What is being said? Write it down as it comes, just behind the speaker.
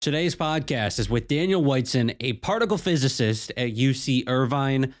Today's podcast is with Daniel Whiteson, a particle physicist at UC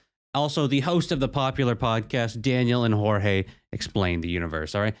Irvine, also the host of the popular podcast, Daniel and Jorge Explain the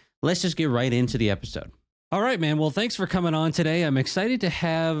Universe. All right, let's just get right into the episode. All right, man. Well, thanks for coming on today. I'm excited to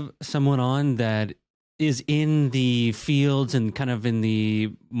have someone on that is in the fields and kind of in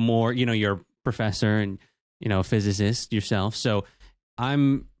the more, you're a professor and, physicist yourself. So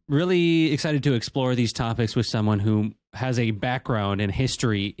I'm really excited to explore these topics with someone who has a background and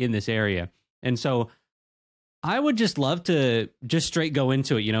history in this area. And so I would just love to just straight go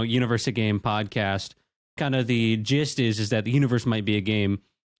into it, Universe a Game podcast. Kind of the gist is that the universe might be a game.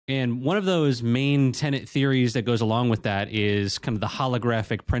 And one of those main tenet theories that goes along with that is kind of the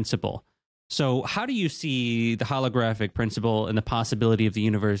holographic principle. So how do you see the holographic principle and the possibility of the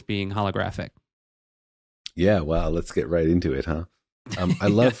universe being holographic? Yeah, wow, let's get right into it, huh? I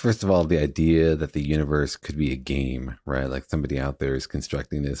love, first of all, the idea that the universe could be a game, right? Like somebody out there is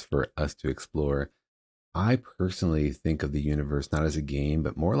constructing this for us to explore. I personally think of the universe not as a game,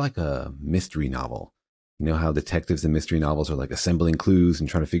 but more like a mystery novel. You know how detectives in mystery novels are like assembling clues and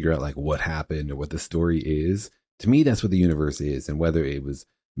trying to figure out like what happened or what the story is? To me, that's what the universe is. And whether it was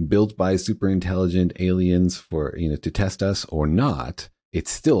built by super intelligent aliens for, to test us or not,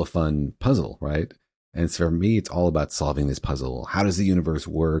 it's still a fun puzzle, right? And so for me, it's all about solving this puzzle. How does the universe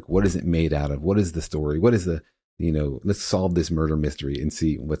work? What is it made out of? What is the story? What is the, let's solve this murder mystery and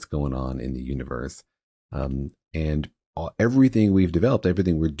see what's going on in the universe. Everything we've developed,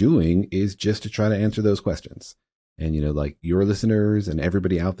 everything we're doing is just to try to answer those questions. And, like your listeners and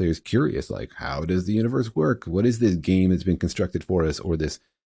everybody out there is curious, like, how does the universe work? What is this game that's been constructed for us, or this,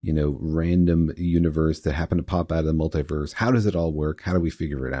 random universe that happened to pop out of the multiverse? How does it all work? How do we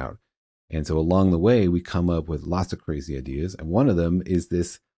figure it out? And so along the way, we come up with lots of crazy ideas. And one of them is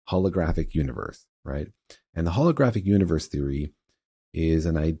this holographic universe, right? And the holographic universe theory is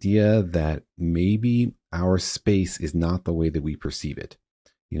an idea that maybe our space is not the way that we perceive it.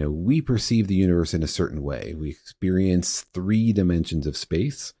 We perceive the universe in a certain way. We experience 3 dimensions of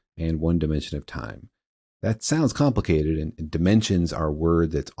space and 1 dimension of time. That sounds complicated, and dimensions are a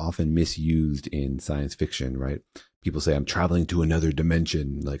word that's often misused in science fiction, right? People say, I'm traveling to another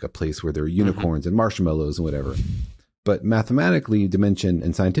dimension, like a place where there are unicorns and marshmallows and whatever. But mathematically, dimension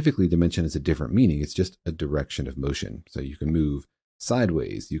and scientifically, dimension has a different meaning. It's just a direction of motion. So you can move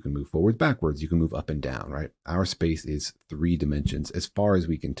sideways, you can move forward, backwards, you can move up and down, right? Our space is 3 dimensions as far as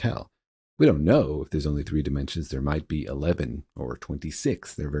we can tell. We don't know if there's only 3 dimensions. There might be 11 or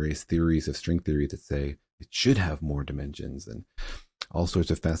 26. There are various theories of string theory that say it should have more dimensions, and all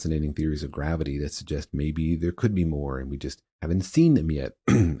sorts of fascinating theories of gravity that suggest maybe there could be more and we just haven't seen them yet.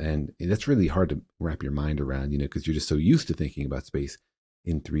 And that's really hard to wrap your mind around, because you're just so used to thinking about space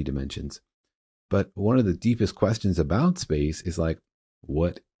in 3 dimensions. But one of the deepest questions about space is like,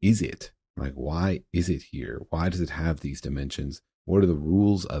 what is it? Like, why is it here? Why does it have these dimensions? What are the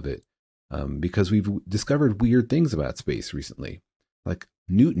rules of it? Because we've discovered weird things about space recently. Like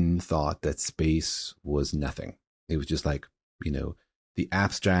Newton thought that space was nothing. It was just like, the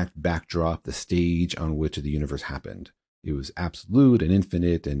abstract backdrop, the stage on which the universe happened. It was absolute and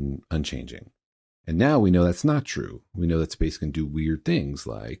infinite and unchanging. And now we know that's not true. We know that space can do weird things,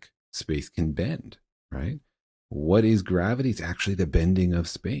 like space can bend, right? What is gravity? It's actually the bending of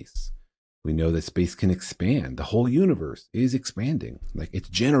space. We know that space can expand. The whole universe is expanding. Like, it's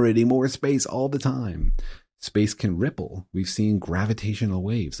generating more space all the time. Space can ripple. We've seen gravitational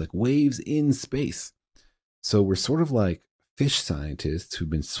waves, like waves in space. So we're sort of like fish scientists who've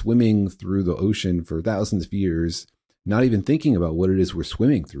been swimming through the ocean for thousands of years, not even thinking about what it is we're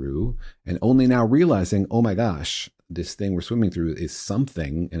swimming through, and only now realizing, oh my gosh, this thing we're swimming through is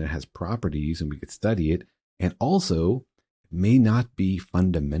something and it has properties and we could study it. And also may not be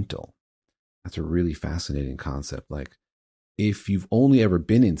fundamental. That's a really fascinating concept. Like, if you've only ever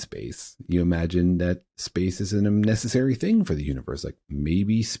been in space, you imagine that space is a necessary thing for the universe. Like,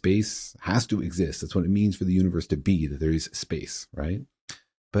 maybe space has to exist. That's what it means for the universe to be, that there is space, right?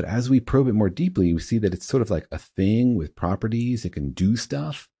 But as we probe it more deeply, we see that it's sort of like a thing with properties. It can do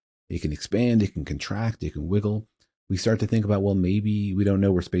stuff. It can expand. It can contract. It can wiggle. We start to think about, well, maybe we don't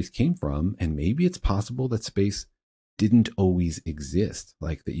know where space came from, and maybe it's possible that space didn't always exist,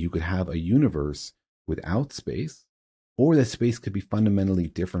 like that you could have a universe without space, or that space could be fundamentally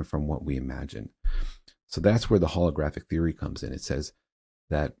different from what we imagine. So that's where the holographic theory comes in. It says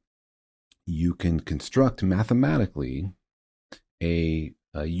that you can construct mathematically a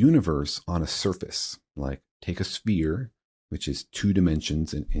universe on a surface, like take a sphere, which is 2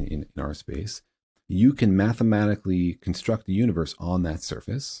 dimensions in our space. You can mathematically construct the universe on that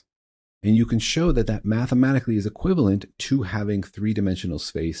surface. And you can show that that mathematically is equivalent to having three-dimensional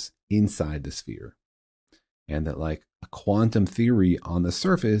space inside the sphere. And that like a quantum theory on the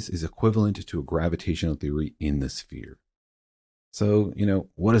surface is equivalent to a gravitational theory in the sphere. So,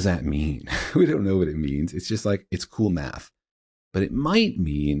 what does that mean? We don't know what it means. It's just like, it's cool math. But it might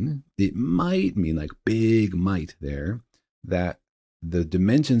mean like big might there, that the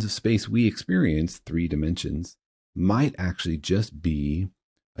dimensions of space we experience, 3 dimensions, might actually just be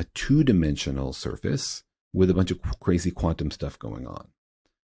a 2-dimensional surface with a bunch of crazy quantum stuff going on.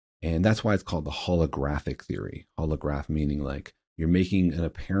 And that's why it's called the holographic theory. Holograph meaning like you're making an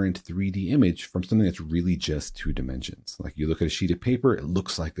apparent 3D image from something that's really just 2 dimensions. Like you look at a sheet of paper, it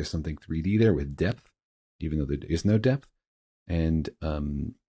looks like there's something 3D there with depth, even though there is no depth. And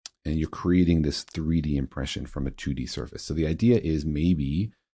you're creating this 3D impression from a 2D surface. So the idea is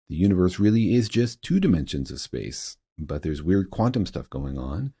maybe the universe really is just 2 dimensions of space, but there's weird quantum stuff going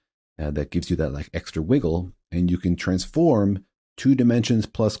on that gives you that like extra wiggle, and you can transform 2 dimensions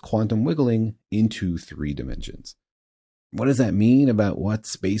plus quantum wiggling into 3 dimensions. What does that mean about what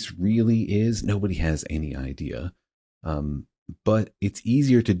space really is? Nobody has any idea. But it's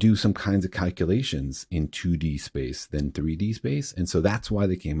easier to do some kinds of calculations in 2D space than 3D space. And so that's why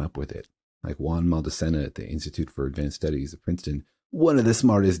they came up with it. Like Juan Maldacena at the Institute for Advanced Studies at Princeton, one of the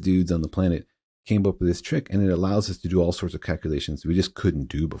smartest dudes on the planet, came up with this trick, and it allows us to do all sorts of calculations we just couldn't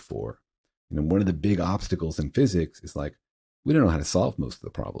do before. One of the big obstacles in physics is like, we don't know how to solve most of the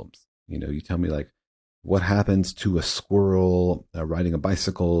problems. You tell me like, what happens to a squirrel riding a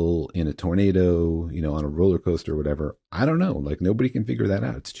bicycle in a tornado, on a roller coaster or whatever? I don't know. Like nobody can figure that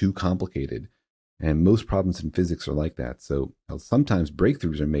out. It's too complicated. And most problems in physics are like that. So sometimes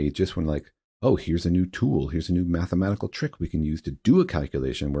breakthroughs are made just when like, oh, here's a new tool. Here's a new mathematical trick we can use to do a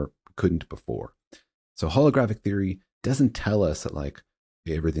calculation where we couldn't before. So holographic theory doesn't tell us that like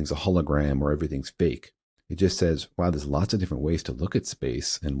everything's a hologram or everything's fake. It just says, wow, there's lots of different ways to look at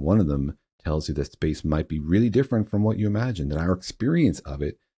space. And one of them tells you that space might be really different from what you imagine, that our experience of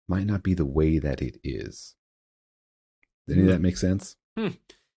it might not be the way that it is. Does any of that make sense?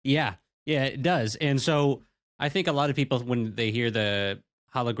 Yeah, it does. And so I think a lot of people, when they hear the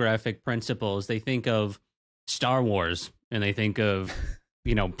holographic principles, they think of Star Wars, and they think of,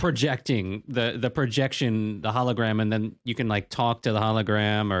 projecting the projection, the hologram, and then you can like talk to the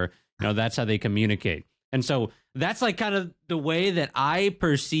hologram, or, that's how they communicate. And so that's like kind of the way that I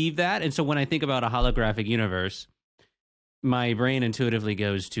perceive that. And so when I think about a holographic universe, my brain intuitively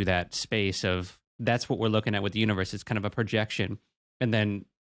goes to that space of, that's what we're looking at with the universe. It's kind of a projection. And then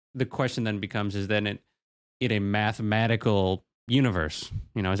the question then becomes, is then it a mathematical universe?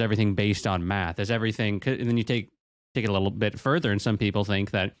 Is everything based on math? Is everything, and then you take it a little bit further, and some people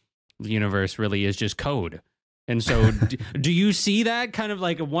think that the universe really is just code. And so do you see that kind of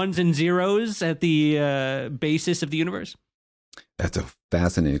like ones and zeros at the basis of the universe? That's a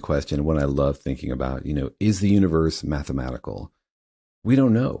fascinating question. One I love thinking about, is the universe mathematical? We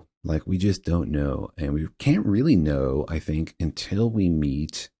don't know. Like, we just don't know. And we can't really know, I think, until we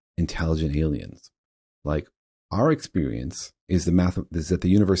meet intelligent aliens. Like, our experience is that the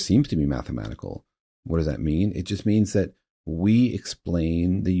universe seems to be mathematical. What does that mean? It just means that we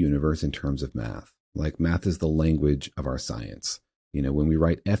explain the universe in terms of math. Like, math is the language of our science. When we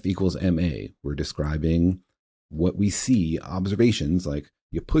write F equals MA, we're describing what we see, observations, like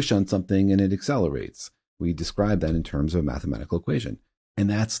you push on something and it accelerates. We describe that in terms of a mathematical equation. And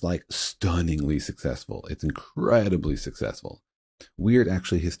that's like stunningly successful. It's incredibly successful. Weird,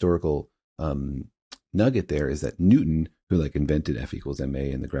 actually, historical nugget there is that Newton, who like invented F equals MA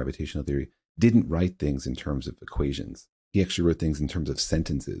and the gravitational theory, didn't write things in terms of equations. He actually wrote things in terms of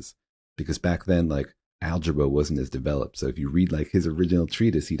sentences. Because back then, like, algebra wasn't as developed. So if you read like his original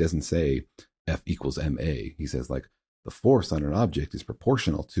treatise, he doesn't say F equals MA. He says like the force on an object is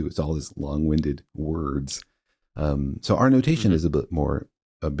proportional to, it's all this long-winded words. So our notation is a bit more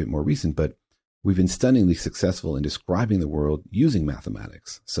recent, but we've been stunningly successful in describing the world using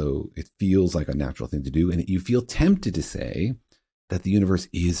mathematics. So it feels like a natural thing to do. And you feel tempted to say that the universe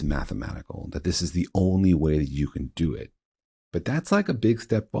is mathematical, that this is the only way that you can do it. But that's like a big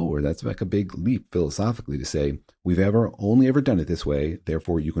step forward. That's like a big leap philosophically to say, we've only ever done it this way.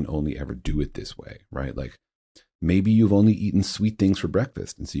 Therefore, you can only ever do it this way, right? Like maybe you've only eaten sweet things for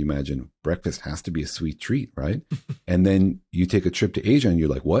breakfast. And so you imagine breakfast has to be a sweet treat, right? And then you take a trip to Asia and you're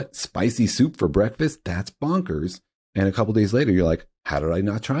like, what? Spicy soup for breakfast? That's bonkers. And a couple days later, you're like, how did I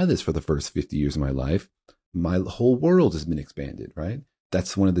not try this for the first 50 years of my life? My whole world has been expanded, right?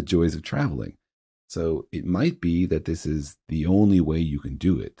 That's one of the joys of traveling. So it might be that this is the only way you can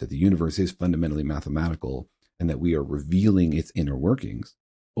do it, that the universe is fundamentally mathematical and that we are revealing its inner workings.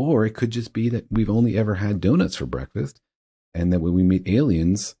 Or it could just be that we've only ever had donuts for breakfast. And that when we meet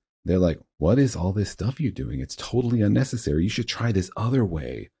aliens, they're like, what is all this stuff you're doing? It's totally unnecessary. You should try this other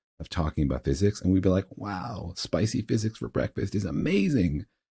way of talking about physics. And we'd be like, wow, spicy physics for breakfast is amazing.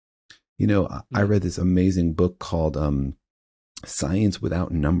 You know, I read this amazing book called Science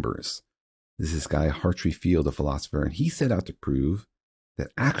Without Numbers. This is this guy, Hartree Field, a philosopher, and he set out to prove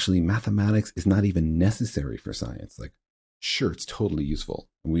that actually mathematics is not even necessary for science. Like, sure, it's totally useful.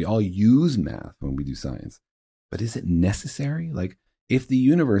 And we all use math when we do science. But is it necessary? Like, if the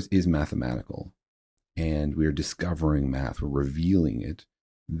universe is mathematical and we're discovering math, we're revealing it,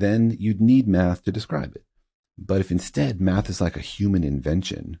 then you'd need math to describe it. But if instead math is like a human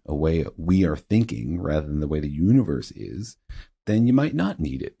invention, a way we are thinking rather than the way the universe is, then you might not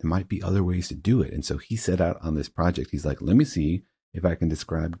need it. There might be other ways to do it. And so he set out on this project. He's like, let me see if I can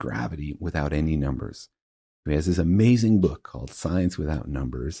describe gravity without any numbers. He has this amazing book called Science Without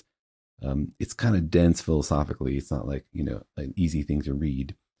Numbers. It's kind of dense philosophically. It's not like, you know, an easy thing to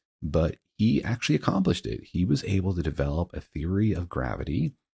read, but he actually accomplished it. He was able to develop a theory of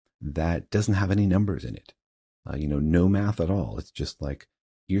gravity that doesn't have any numbers in it. You know, no math at all. It's just like,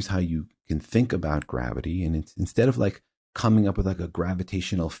 here's how you can think about gravity. And it's instead of like coming up with like a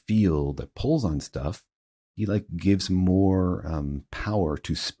gravitational field that pulls on stuff, he like gives more power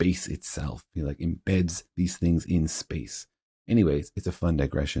to space itself. He like embeds these things in space. Anyways, it's a fun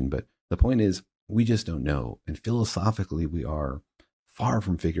digression, but the point is, we just don't know. And philosophically, we are far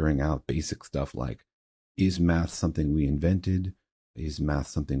from figuring out basic stuff like, is math something we invented? Is math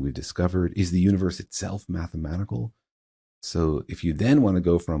something we've discovered? Is the universe itself mathematical? So if you then want to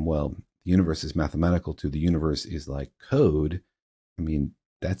go from, well, the universe is mathematical to the universe is like code, I mean,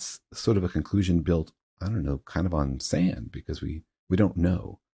 that's sort of a conclusion built, I don't know, kind of on sand, because we don't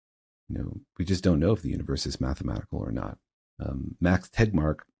know. You know, we just don't know if the universe is mathematical or not. Max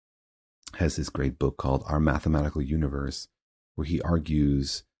Tegmark has this great book called Our Mathematical Universe, where he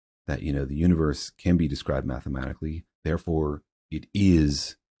argues that, you know, the universe can be described mathematically, therefore it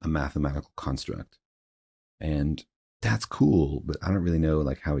is a mathematical construct. And that's cool, but I don't really know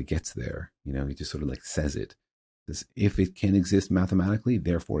like how he gets there. You know, he just sort of like says it. Says, if it can exist mathematically,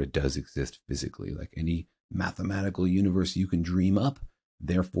 therefore it does exist physically. Like any mathematical universe you can dream up,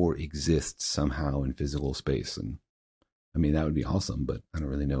 therefore exists somehow in physical space. And I mean, that would be awesome, but I don't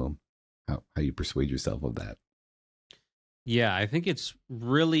really know how you persuade yourself of that. Yeah, I think it's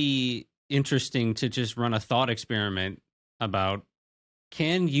really interesting to just run a thought experiment about,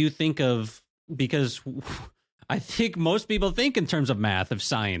 can you think of, because I think most people think in terms of math, of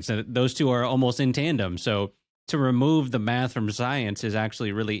science, and those two are almost in tandem. So to remove the math from science is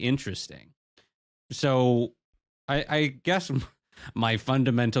actually really interesting. So I guess my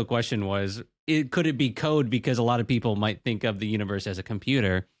fundamental question was, could it be code? Because a lot of people might think of the universe as a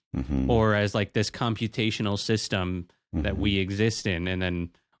computer, or as like this computational system that we exist in, and then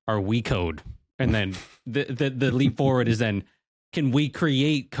are we code? And then the leap forward is then, can we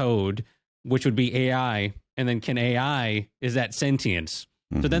create code, which would be AI? And then can AI, is that sentience?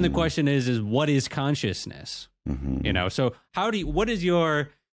 So then the question is what is consciousness? You know, so what is your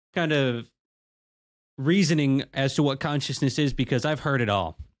kind of reasoning as to what consciousness is? Because I've heard it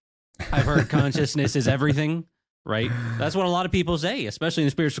all. I've heard consciousness is everything, right? That's what a lot of people say, especially in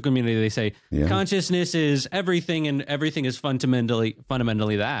the spiritual community. They say consciousness is everything, and everything is fundamentally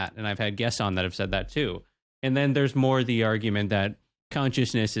that. And I've had guests on that have said that too. And then there's more the argument that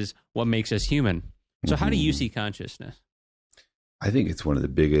consciousness is what makes us human. So how do you see consciousness? I think it's one of the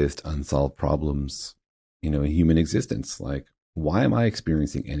biggest unsolved problems, you know, in human existence. Like, why am I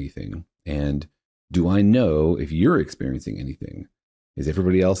experiencing anything? And do I know if you're experiencing anything? Is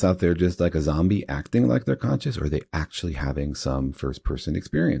everybody else out there just like a zombie acting like they're conscious, or are they actually having some first person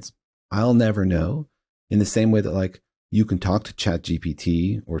experience? I'll never know. In the same way that like you can talk to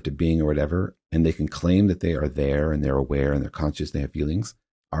ChatGPT or to Bing or whatever, and they can claim that they are there and they're aware and they're conscious, they have feelings.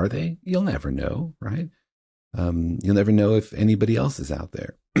 Are they? You'll never know, right? You'll never know if anybody else is out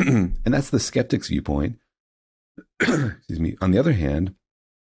there. And that's the skeptic's viewpoint. Excuse me. On the other hand,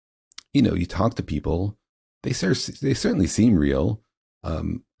 you know, you talk to people, they certainly seem real.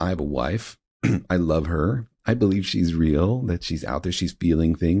 I have a wife. I love her. I believe she's real, that she's out there. She's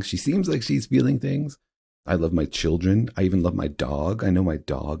feeling things. She seems like she's feeling things. I love my children. I even love my dog. I know my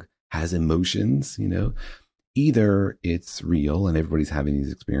dog has emotions, you know. Either it's real and everybody's having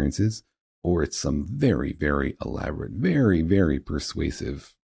these experiences, or it's some very, very elaborate, very, very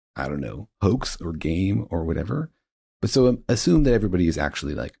persuasive, I don't know, hoax or game or whatever. But so assume that everybody is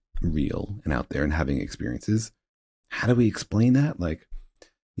actually like real and out there and having experiences. How do we explain that? Like,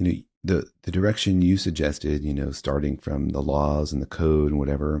 you know, the direction you suggested, starting from the laws and the code and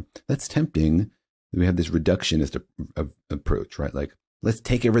whatever, that's tempting. We have this reductionist approach, right? Like, let's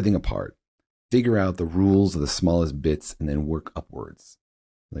take everything apart, figure out the rules of the smallest bits, and then work upwards.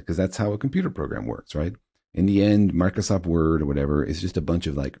 Like, because that's how a computer program works, right? In the end, Microsoft Word or whatever is just a bunch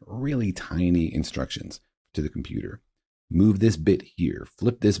of like really tiny instructions to the computer. Move this bit here,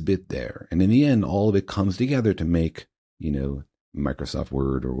 flip this bit there. And in the end, all of it comes together to make, Microsoft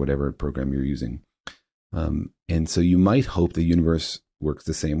Word or whatever program you're using. And so you might hope the universe works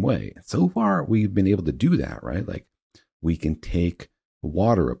the same way. So far, we've been able to do that, right? Like, we can take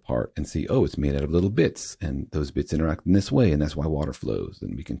water apart and see, oh, it's made out of little bits, and those bits interact in this way, and that's why water flows.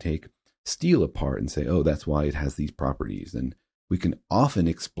 And we can take steel apart and say, oh, that's why it has these properties. And we can often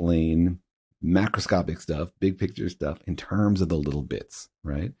explain macroscopic stuff, big picture stuff, in terms of the little bits,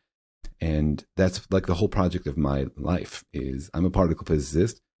 right? And that's like the whole project of my life is I'm a particle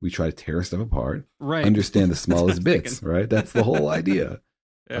physicist. We try to tear stuff apart, right? Understand the smallest bits, right? That's the whole idea.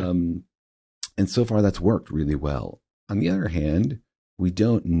 Yeah. And so far that's worked really well. On the other hand, we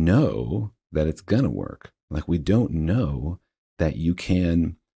don't know that it's going to work. Like, we don't know that you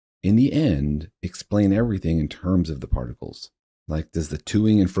can, in the end, explain everything in terms of the particles. Like, does the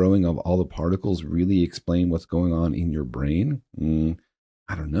toing and froing of all the particles really explain what's going on in your brain?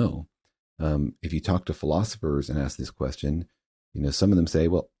 I don't know. If you talk to philosophers and ask this question, some of them say,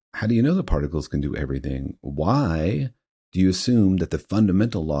 well, how do you know the particles can do everything? Why do you assume that the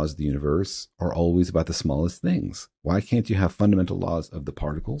fundamental laws of the universe are always about the smallest things? Why can't you have fundamental laws of the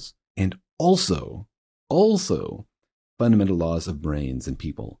particles and also fundamental laws of brains and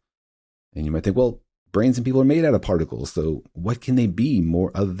people? And you might think, well, brains and people are made out of particles. So what can they be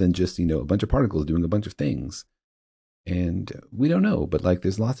more other than just, a bunch of particles doing a bunch of things? And we don't know, but like,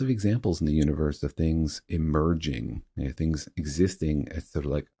 there's lots of examples in the universe of things emerging, things existing at sort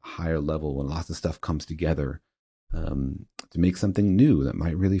of like a higher level when lots of stuff comes together to make something new that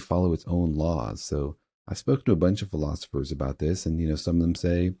might really follow its own laws. So I've spoken to a bunch of philosophers about this, and some of them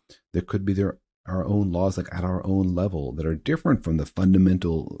say there could be our own laws, like at our own level, that are different from the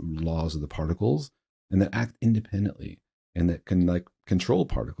fundamental laws of the particles, and that act independently and that can like control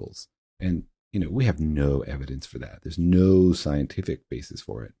particles. And we have no evidence for that. There's no scientific basis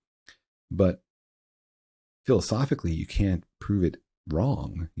for it. But philosophically, you can't prove it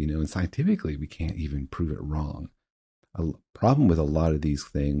wrong, and scientifically, we can't even prove it wrong. A problem with a lot of these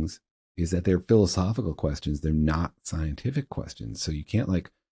things is that they're philosophical questions. They're not scientific questions. So you can't like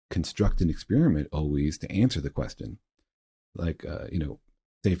construct an experiment always to answer the question. Like,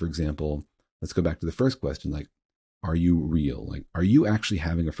 say, for example, let's go back to the first question, like, are you real? Like, are you actually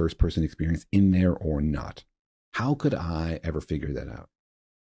having a first person experience in there or not? How could I ever figure that out?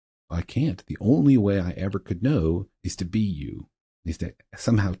 I can't. The only way I ever could know is to be you, is to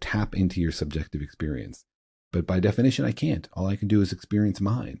somehow tap into your subjective experience. But by definition, I can't. All I can do is experience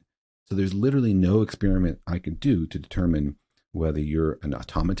mine. So there's literally no experiment I can do to determine whether you're an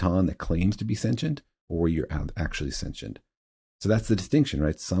automaton that claims to be sentient or you're actually sentient. So that's the distinction,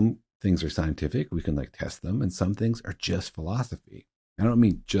 right? Some things are scientific, we can like test them, and some things are just philosophy. I don't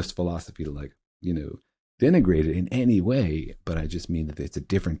mean just philosophy to like, denigrate it in any way, but I just mean that it's a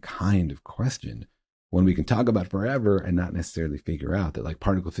different kind of question, one we can talk about forever and not necessarily figure out, that like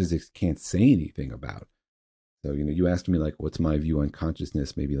particle physics can't say anything about. So, you asked me like, what's my view on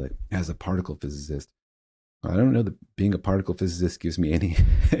consciousness, maybe like as a particle physicist. I don't know that being a particle physicist gives me any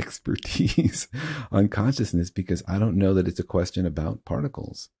expertise on consciousness, because I don't know that it's a question about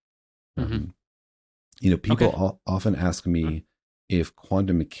particles. People often ask me if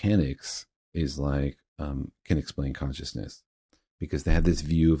quantum mechanics is like, can explain consciousness, because they have this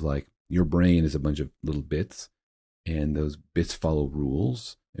view of like, your brain is a bunch of little bits and those bits follow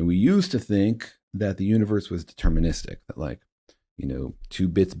rules. And we used to think that the universe was deterministic, that like, two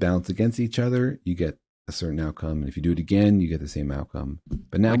bits bounce against each other, you get a certain outcome. And if you do it again, you get the same outcome.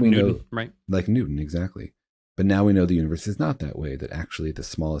 But now like we Newton, know, right? Like Newton, exactly. But now we know the universe is not that way, that actually at the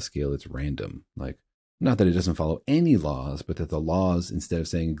smallest scale, it's random. Like, not that it doesn't follow any laws, but that the laws, instead of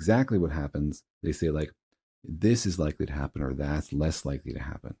saying exactly what happens, they say like, this is likely to happen or that's less likely to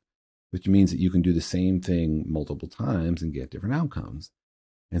happen, which means that you can do the same thing multiple times and get different outcomes.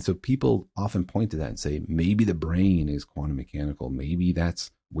 And so people often point to that and say, maybe the brain is quantum mechanical. Maybe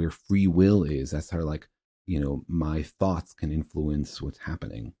that's where free will is. That's how like, my thoughts can influence what's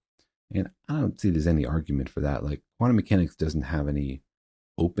happening. And I don't see there's any argument for that. Like, quantum mechanics doesn't have any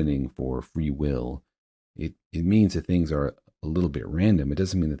opening for free will. It means that things are a little bit random. It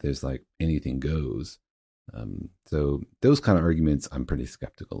doesn't mean that there's like anything goes. So those kind of arguments I'm pretty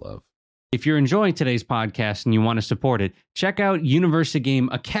skeptical of. If you're enjoying today's podcast and you want to support it, check out University Game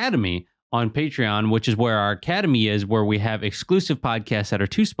Academy on Patreon, which is where our academy is, where we have exclusive podcasts that are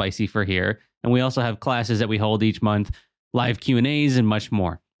too spicy for here. And we also have classes that we hold each month, live Q&As, and much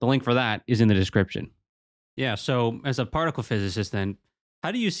more. The link for that is in the description. Yeah, so as a particle physicist then,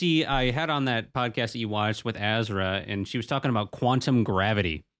 how do you see, I had on that podcast that you watched with Azra, and she was talking about quantum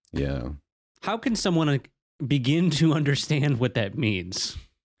gravity. Yeah. How can someone begin to understand what that means?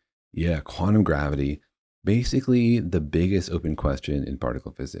 Yeah, quantum gravity, basically the biggest open question in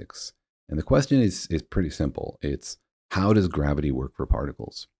particle physics. And the question is pretty simple. It's, how does gravity work for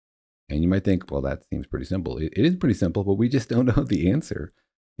particles? And you might think, well, that seems pretty simple. It is pretty simple, but we just don't know the answer.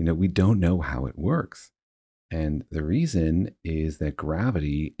 We don't know how it works. And the reason is that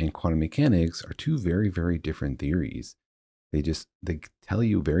gravity and quantum mechanics are two very, very different theories. They tell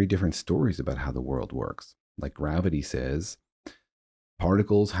you very different stories about how the world works. Like gravity says,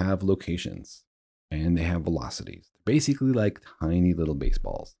 particles have locations and they have velocities. Basically like tiny little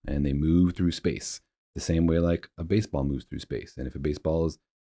baseballs, and they move through space the same way like a baseball moves through space. And if a baseball is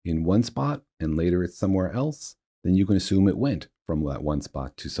in one spot and later it's somewhere else, then you can assume it went from that one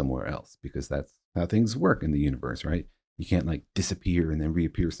spot to somewhere else, because that's how things work in the universe, right? You can't like disappear and then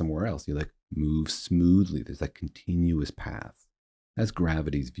reappear somewhere else. You like move smoothly. There's like continuous paths. That's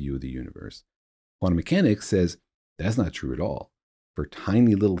gravity's view of the universe. Quantum mechanics says that's not true at all. For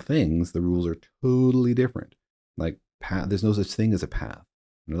tiny little things, the rules are totally different. Like there's no such thing as a path.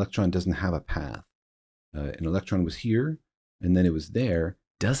 An electron doesn't have a path. An electron was here and then it was there.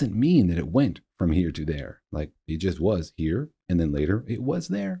 Doesn't mean that it went from here to there. Like it just was here and then later it was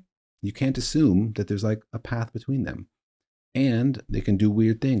there. You can't assume that there's like a path between them. And they can do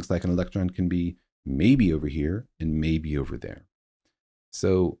weird things, like an electron can be maybe over here and maybe over there.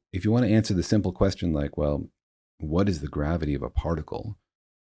 So if you want to answer the simple question like, well, what is the gravity of a particle?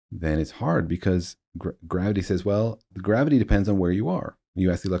 Then it's hard, because gravity says, well, the gravity depends on where you are.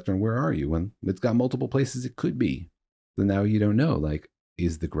 You ask the electron, where are you? And it's got multiple places it could be. So now you don't know, like,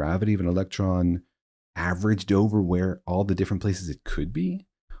 is the gravity of an electron averaged over where all the different places it could be?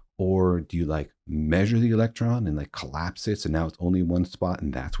 Or do you like measure the electron and like collapse it so now it's only one spot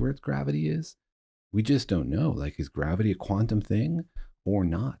and that's where its gravity is? We just don't know. Like, is gravity a quantum thing or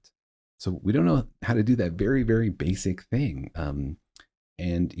not? So we don't know how to do that very, very basic thing.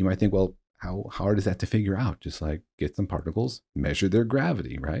 And you might think, well, how hard is that to figure out? Just like get some particles, measure their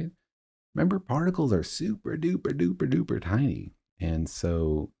gravity, right? Remember, particles are super duper duper duper tiny. And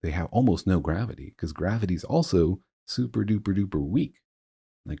so they have almost no gravity, because gravity is also super duper duper weak.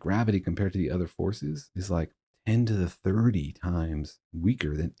 Like gravity compared to the other forces is like 10 to the 30 times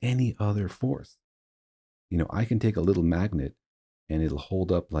weaker than any other force. I can take a little magnet and it'll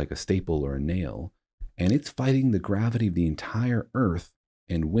hold up like a staple or a nail, and it's fighting the gravity of the entire Earth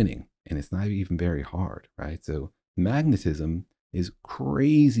and winning. And it's not even very hard, right? So magnetism is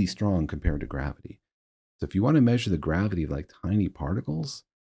crazy strong compared to gravity. So if you want to measure the gravity of like tiny particles,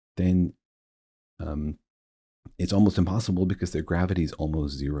 then it's almost impossible, because their gravity is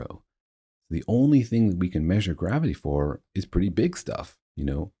almost zero. The only thing that we can measure gravity for is pretty big stuff,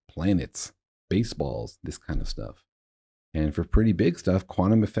 planets, baseballs, this kind of stuff. And for pretty big stuff,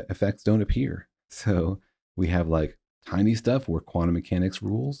 quantum effects don't appear. So we have like tiny stuff where quantum mechanics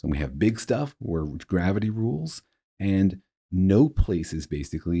rules, and we have big stuff where gravity rules, and no places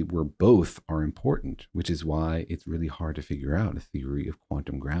basically where both are important, which is why it's really hard to figure out a theory of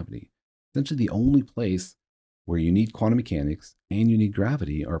quantum gravity. Essentially, the only place where you need quantum mechanics and you need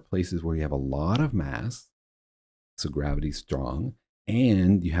gravity are places where you have a lot of mass, so gravity's strong,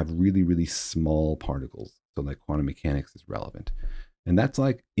 and you have really, really small particles. So like quantum mechanics is relevant. And that's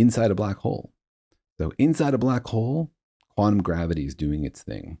like inside a black hole. So inside a black hole, quantum gravity is doing its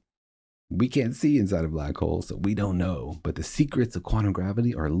thing. We can't see inside a black hole, so we don't know. But the secrets of quantum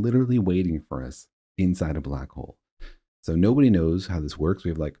gravity are literally waiting for us inside a black hole. So nobody knows how this works. We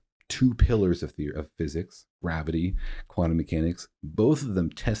have like two pillars of physics, gravity, quantum mechanics. Both of them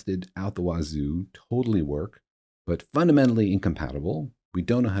tested out the wazoo, totally work, but fundamentally incompatible. We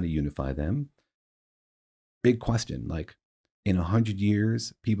don't know how to unify them. Big question, like in 100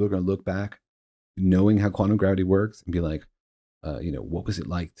 years, people are going to look back knowing how quantum gravity works and be like, what was it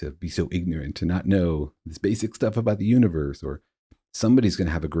like to be so ignorant, to not know this basic stuff about the universe? Or somebody's going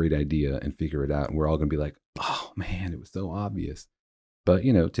to have a great idea and figure it out, and we're all going to be like, oh man, it was so obvious. But,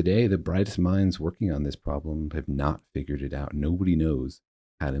 today the brightest minds working on this problem have not figured it out. Nobody knows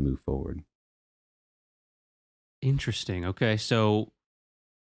how to move forward. Interesting. Okay, so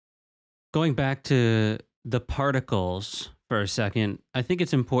going back to the particles for a second, I think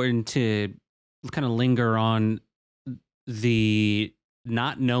it's important to kind of linger on the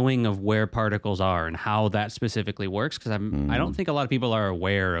not knowing of where particles are and how that specifically works, because I don't think a lot of people are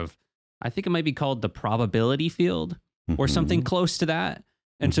aware of. I think it might be called the probability field or something close to that.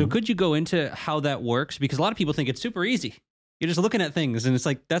 And so could you go into how that works? Because a lot of people think it's super easy. You're just looking at things and it's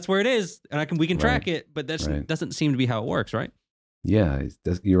like, that's where it is. And we can track it, but that doesn't seem to be how it works, right? Yeah,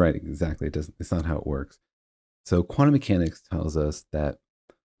 you're right. Exactly. It's not how it works. So quantum mechanics tells us that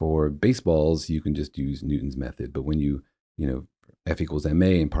for baseballs, you can just use Newton's method. But when F equals ma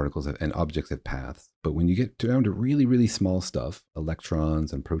and particles and objects have paths. But when you get down to really, really small stuff,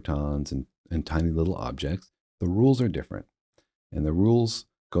 electrons and protons and tiny little objects, the rules are different. And the rules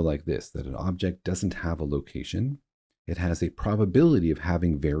go like this, that an object doesn't have a location. It has a probability of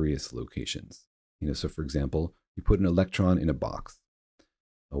having various locations. So for example, you put an electron in a box,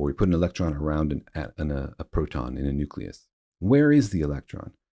 or we put an electron around a proton in a nucleus. Where is the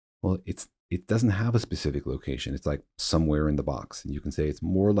electron? Well, it doesn't have a specific location. It's like somewhere in the box. And you can say it's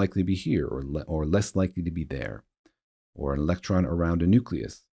more likely to be here or less likely to be there. Or an electron around a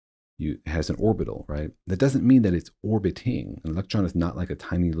nucleus has an orbital, right? That doesn't mean that it's orbiting. An electron is not like a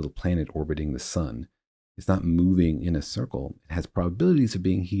tiny little planet orbiting the sun. It's not moving in a circle. It has probabilities of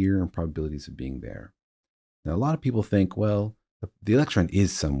being here and probabilities of being there. Now, a lot of people think, well, the electron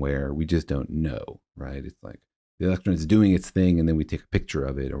is somewhere, we just don't know, right? It's like the electron is doing its thing and then we take a picture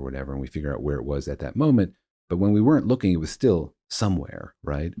of it or whatever and we figure out where it was at that moment. But when we weren't looking, it was still somewhere,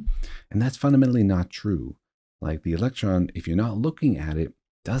 right? And that's fundamentally not true. Like the electron, if you're not looking at it,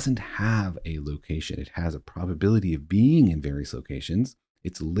 doesn't have a location. It has a probability of being in various locations.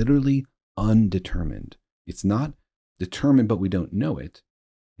 It's literally undetermined. It's not determined, but we don't know it.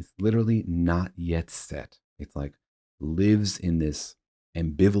 It's literally not yet set. It's like lives in this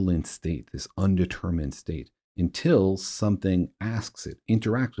ambivalent state, this undetermined state, until something asks it,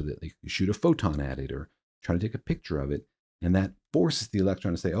 interacts with it. Like you shoot a photon at it or try to take a picture of it. And that forces the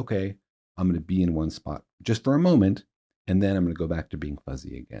electron to say, okay, I'm going to be in one spot just for a moment, and then I'm going to go back to being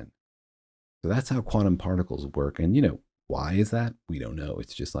fuzzy again. So that's how quantum particles work. And why is that? We don't know.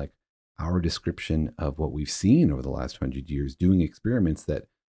 It's just like our description of what we've seen over the last 100 years doing experiments that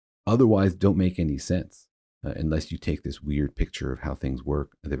otherwise don't make any sense unless you take this weird picture of how things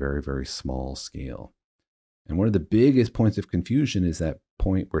work at a very, very small scale. And one of the biggest points of confusion is that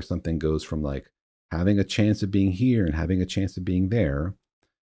point where something goes from like having a chance of being here and having a chance of being there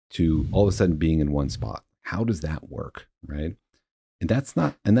to all of a sudden being in one spot. How does that work, right? And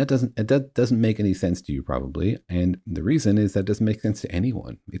that doesn't make any sense to you probably. And the reason is that doesn't make sense to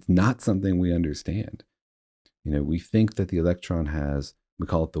anyone. It's not something we understand. We think that the electron has, we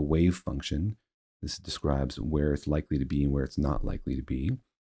call it the wave function. This describes where it's likely to be and where it's not likely to be.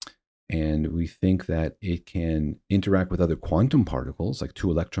 And we think that it can interact with other quantum particles, like two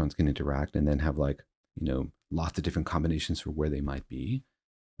electrons can interact and then have lots of different combinations for where they might be.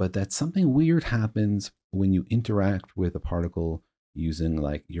 But that something weird happens when you interact with a particle using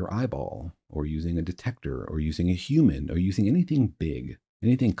like your eyeball or using a detector or using a human or using anything big,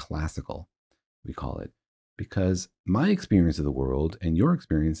 anything classical, we call it. Because my experience of the world and your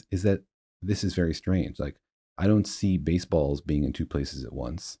experience is that this is very strange. Like I don't see baseballs being in two places at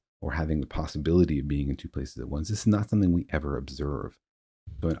once or having the possibility of being in two places at once. This is not something we ever observe.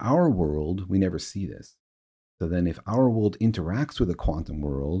 So in our world, we never see this. So then if our world interacts with the quantum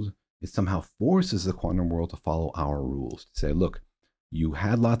world, it somehow forces the quantum world to follow our rules. To say, look, you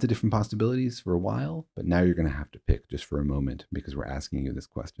had lots of different possibilities for a while, but now you're going to have to pick just for a moment because we're asking you this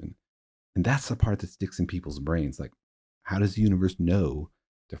question. And that's the part that sticks in people's brains. Like, how does the universe know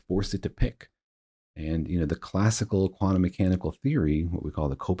to force it to pick? And, the classical quantum mechanical theory, what we call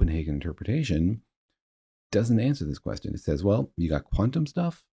the Copenhagen interpretation, doesn't answer this question. It says, well, you got quantum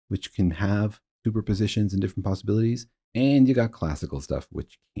stuff, which can have superpositions and different possibilities, and you got classical stuff,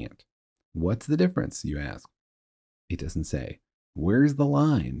 which can't. What's the difference, you ask? It doesn't say. Where's the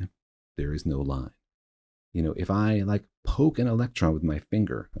line? There is no line. If I poke an electron with my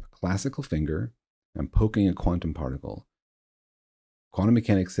finger, a classical finger, I'm poking a quantum particle. Quantum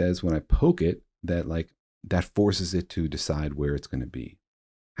mechanics says when I poke it, that forces it to decide where it's going to be.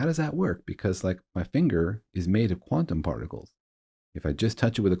 How does that work? Because my finger is made of quantum particles. If I just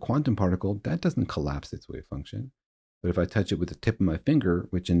touch it with a quantum particle, that doesn't collapse its wave function. But if I touch it with the tip of my finger,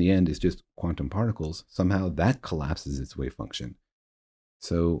 which in the end is just quantum particles, somehow that collapses its wave function.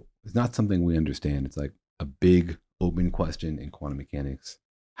 So it's not something we understand. It's like a big open question in quantum mechanics,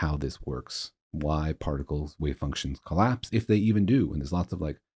 how this works, why particles, wave functions collapse, if they even do. And there's lots of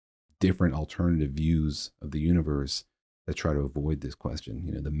different alternative views of the universe that try to avoid this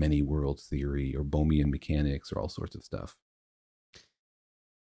question, the many worlds theory or Bohmian mechanics or all sorts of stuff.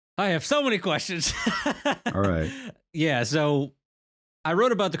 I have so many questions. All right. Yeah. So I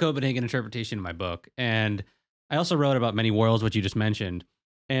wrote about the Copenhagen interpretation in my book, and I also wrote about many worlds, which you just mentioned.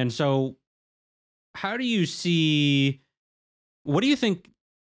 And so, how do you see? What do you think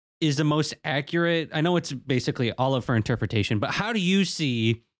is the most accurate? I know it's basically all up for interpretation, but how do you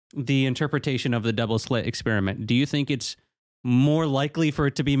see the interpretation of the double slit experiment? Do you think it's more likely for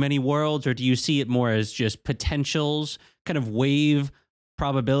it to be many worlds, or do you see it more as just potentials, kind of wave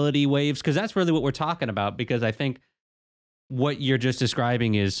probability waves? Because that's really what we're talking about. Because I think what you're just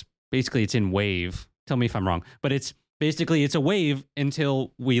describing is basically it's in wave. Tell me if I'm wrong, but it's basically it's a wave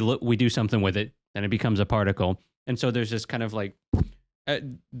until we do something with it, and it becomes a particle. And so there's this kind of like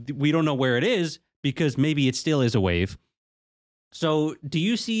we don't know where it is because maybe it still is a wave. So do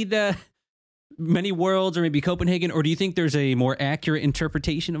you see the many worlds or maybe Copenhagen, or do you think there's a more accurate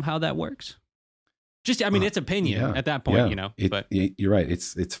interpretation of how that works? Just, I mean, it's opinion at that point, but you're right.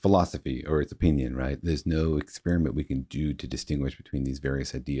 It's philosophy or it's opinion, right? There's no experiment we can do to distinguish between these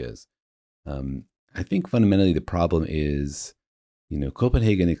various ideas. I think fundamentally the problem is,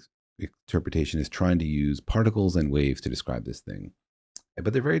 Copenhagen interpretation is trying to use particles and waves to describe this thing,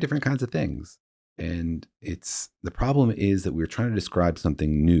 but they're very different kinds of things. And the problem is that we're trying to describe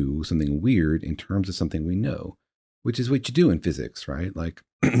something new, something weird in terms of something we know, which is what you do in physics, right? Like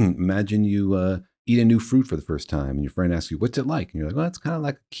imagine you eat a new fruit for the first time and your friend asks you, what's it like? And you're like, well, it's kind of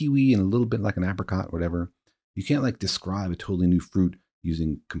like a kiwi and a little bit like an apricot, or whatever. You can't like describe a totally new fruit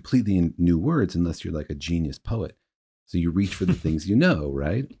using completely new words unless you're like a genius poet. So you reach for the things you know,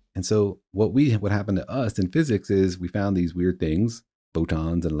 right? And so what happened to us in physics is we found these weird things,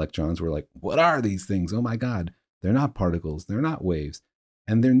 photons and electrons. We're like, what are these things? Oh my God, they're not particles, they're not waves,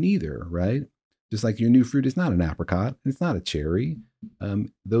 and they're neither, right? Just like your new fruit is not an apricot, it's not a cherry.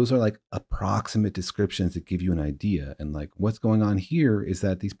 Those are like approximate descriptions that give you an idea. And like what's going on here is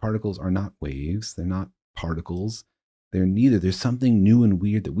that these particles are not waves, they're not particles, they're neither. There's something new and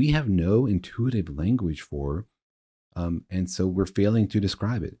weird that we have no intuitive language for. And so we're failing to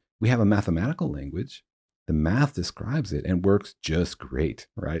describe it. We have a mathematical language. The math describes it and works just great,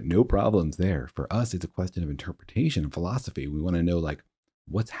 right? No problems there. For us, it's a question of interpretation and philosophy. We want to know like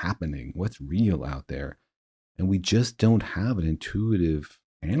what's happening, what's real out there. And we just don't have an intuitive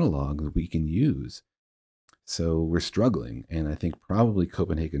analog that we can use. So we're struggling. And I think probably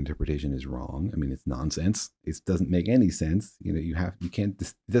Copenhagen interpretation is wrong. I mean, it's nonsense. It doesn't make any sense.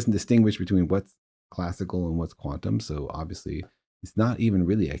 It doesn't distinguish between what's classical and what's quantum. So obviously it's not even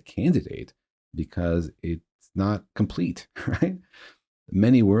really a candidate because it's not complete, right?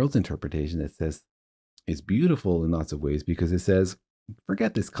 Many worlds interpretation that says it's beautiful in lots of ways because it says,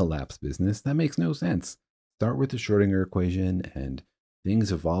 forget this collapse business. That makes no sense. Start with the Schrodinger equation and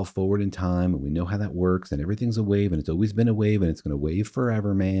things evolve forward in time and we know how that works and everything's a wave and it's always been a wave and it's going to wave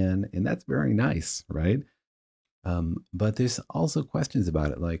forever, man. And that's very nice, right? But there's also questions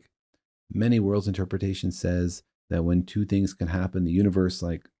about it. Like many worlds interpretation says that when two things can happen, the universe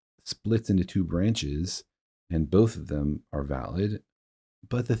like splits into two branches and both of them are valid.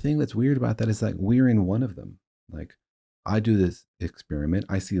 But the thing that's weird about that is like we're in one of them. Like I do this experiment,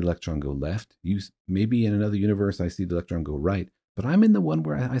 I see the electron go left. Maybe in another universe I see the electron go right, but I'm in the one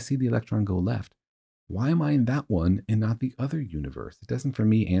where I see the electron go left. Why am I in that one and not the other universe? It doesn't for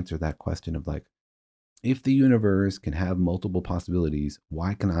me answer that question of like, if the universe can have multiple possibilities,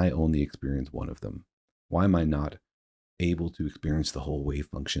 why can I only experience one of them? Why am I not able to experience the whole wave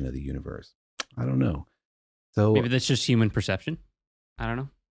function of the universe? I don't know. So maybe that's just human perception. I don't know.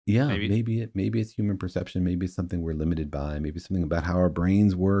 Yeah, maybe it's human perception. Maybe it's something we're limited by. Maybe it's something about how our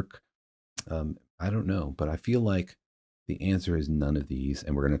brains work. I don't know, but I feel like the answer is none of these,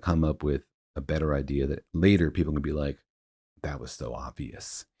 and we're going to come up with a better idea that later people can be like, "That was so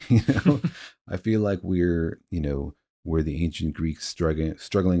obvious." I feel like we're the ancient Greeks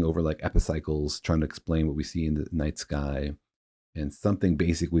struggling over like epicycles, trying to explain what we see in the night sky. And something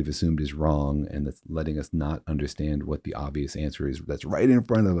basic we've assumed is wrong, and that's letting us not understand what the obvious answer is that's right in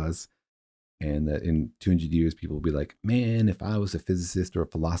front of us. And that in 200 years, people will be like, man, if I was a physicist or a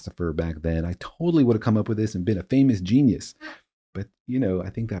philosopher back then, I totally would have come up with this and been a famous genius. But, I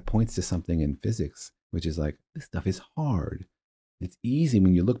think that points to something in physics, which is like, this stuff is hard. It's easy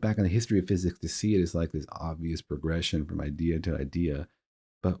when you look back on the history of physics to see it as like this obvious progression from idea to idea.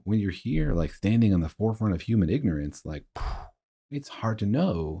 But when you're here, like standing on the forefront of human ignorance, like, it's hard to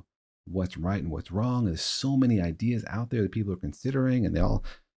know what's right and what's wrong. There's so many ideas out there that people are considering, and they all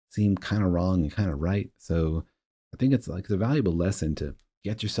seem kind of wrong and kind of right. So I think it's a valuable lesson to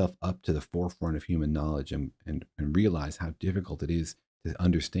get yourself up to the forefront of human knowledge and realize how difficult it is to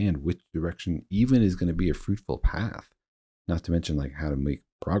understand which direction even is going to be a fruitful path, not to mention like how to make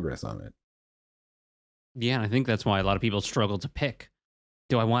progress on it. Yeah, and I think that's why a lot of people struggle to pick.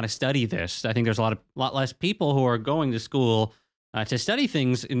 do I want to study this? I think there's a lot less people who are going to school to study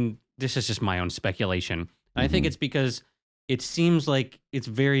things. And this is just my own speculation. I think it's because it seems like it's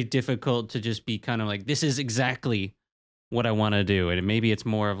very difficult to just be kind of like, this is exactly what I want to do. And maybe it's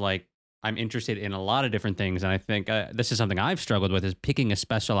more of like, I'm interested in a lot of different things. And I think this is something I've struggled with, is picking a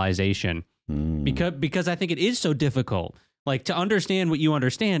specialization because I think it is so difficult. Like, to understand what you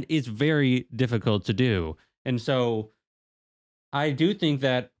understand is very difficult to do. And so I do think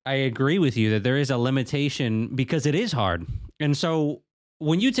that I agree with you that there is a limitation because it is hard. And so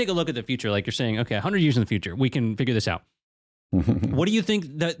when you take a look at the future, like you're saying, okay, 100 years in the future, we can figure this out. What do you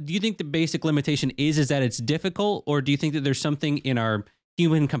think do you think the basic limitation is that it's difficult, or do you think that there's something in our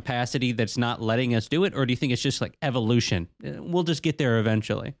human capacity that's not letting us do it? Or do you think it's just like evolution? We'll just get there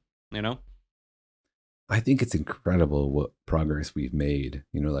eventually, you know? I think it's incredible what progress we've made.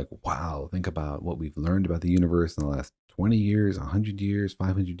 Like, wow, think about what we've learned about the universe in the last 20 years, 100 years,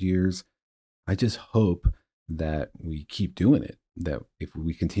 500 years. I just hope that we keep doing it, that if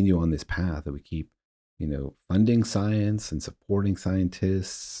we continue on this path, that we keep, funding science and supporting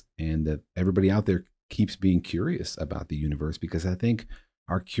scientists, and that everybody out there keeps being curious about the universe, because I think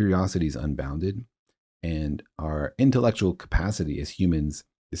our curiosity is unbounded and our intellectual capacity as humans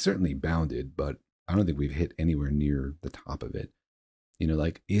is certainly bounded, but I don't think we've hit anywhere near the top of it.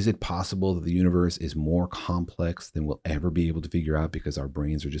 Like, is it possible that the universe is more complex than we'll ever be able to figure out because our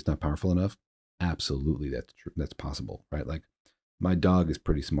brains are just not powerful enough? Absolutely, that's true. That's possible, right? Like, my dog is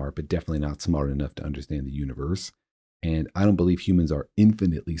pretty smart, but definitely not smart enough to understand the universe. And I don't believe humans are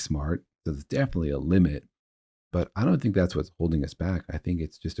infinitely smart. So there's definitely a limit, but I don't think that's what's holding us back. I think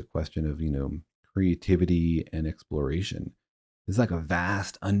it's just a question of, creativity and exploration. There's like a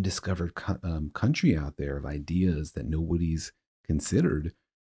vast undiscovered country out there of ideas that nobody's considered,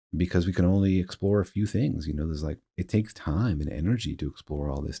 because we can only explore a few things. There's like, it takes time and energy to explore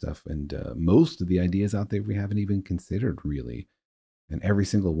all this stuff. And most of the ideas out there we haven't even considered, really. And every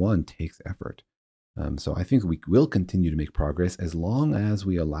single one takes effort. So I think we will continue to make progress as long as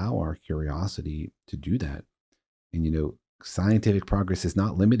we allow our curiosity to do that. And, scientific progress is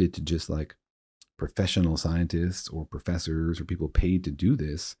not limited to just like professional scientists or professors or people paid to do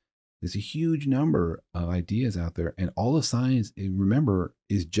this. There's a huge number of ideas out there, and all of science, remember,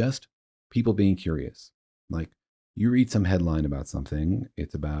 is just people being curious. Like, you read some headline about something,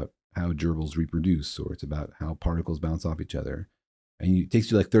 it's about how gerbils reproduce, or it's about how particles bounce off each other, and it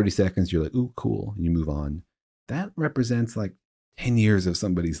takes you like 30 seconds, you're like, ooh, cool, and you move on. That represents like 10 years of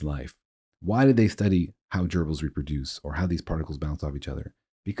somebody's life. Why did they study how gerbils reproduce or how these particles bounce off each other?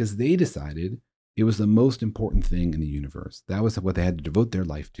 Because they decided it was the most important thing in the universe. That was what they had to devote their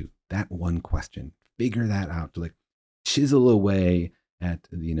life to. That one question. Figure that out, to like chisel away at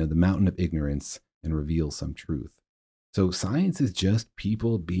the mountain of ignorance and reveal some truth. So science is just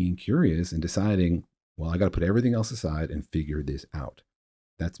people being curious and deciding, well, I got to put everything else aside and figure this out.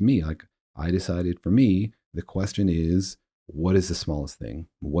 That's me. Like, I decided, for me, the question is, what is the smallest thing?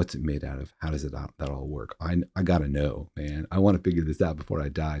 What's it made out of? How does that all work? I got to know, man. I want to figure this out before I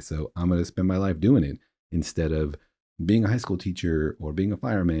die. So I'm going to spend my life doing it instead of being a high school teacher or being a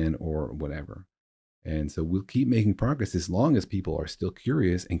fireman or whatever. And so we'll keep making progress as long as people are still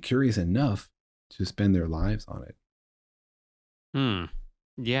curious and curious enough to spend their lives on it.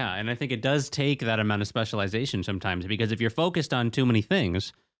 Yeah, and I think it does take that amount of specialization sometimes, because if you're focused on too many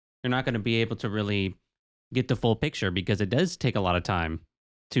things, you're not going to be able to really get the full picture, because it does take a lot of time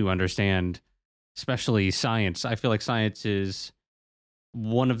to understand, especially science. I feel like science is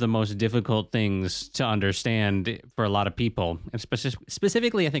one of the most difficult things to understand for a lot of people, and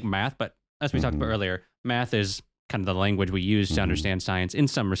specifically, I think math. But as we talked about earlier, math is kind of the language we use to understand science in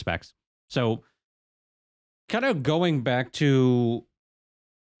some respects. So kind of going back to,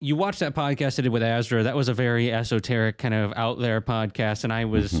 you watched that podcast I did with Azra. That was a very esoteric kind of out there podcast. And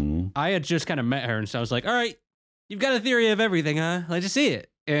I had just kind of met her. And so I was like, all right, you've got a theory of everything, huh? Let's just see it.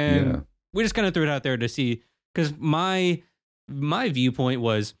 And we just kind of threw it out there to see, because my viewpoint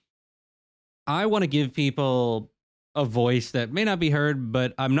was, I want to give people a voice that may not be heard,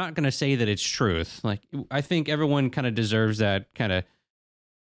 but I'm not going to say that it's truth. Like, I think everyone kind of deserves that kind of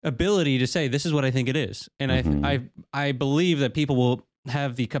ability to say, this is what I think it is. And I believe that people will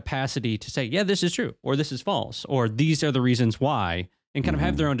have the capacity to say, yeah, this is true, or this is false, or these are the reasons why, and kind of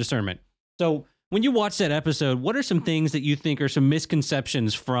have their own discernment. So when you watch that episode, what are some things that you think are some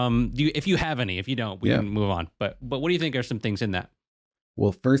misconceptions from you? If you have any, if you don't, we can move on. But what do you think are some things in that?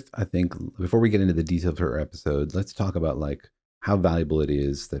 Well, first, I think before we get into the details of our episode, let's talk about like how valuable it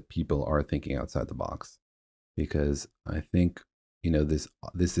is that people are thinking outside the box, because I think,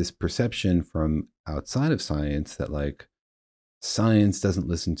 this perception from outside of science that like, science doesn't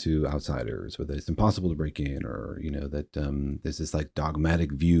listen to outsiders, or that it's impossible to break in, or that there's this like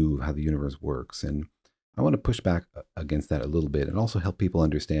dogmatic view of how the universe works. And I want to push back against that a little bit, and also help people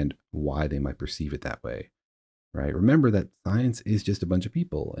understand why they might perceive it that way. Right? Remember that science is just a bunch of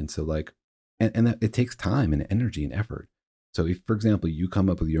people, and so like, and that it takes time and energy and effort. So if, for example, you come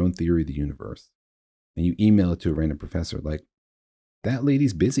up with your own theory of the universe and you email it to a random professor, like, that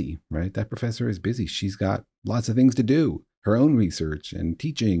lady's busy, right? That professor is busy. She's got lots of things to do, her own research and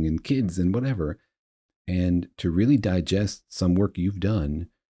teaching and kids and whatever. And to really digest some work you've done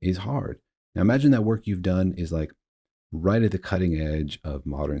is hard. Now imagine that work you've done is like right at the cutting edge of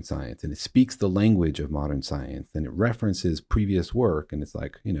modern science, and it speaks the language of modern science, and it references previous work. And it's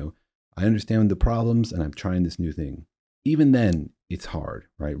like, I understand the problems and I'm trying this new thing. Even then, it's hard,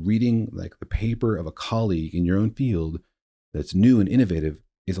 right? Reading like the paper of a colleague in your own field that's new and innovative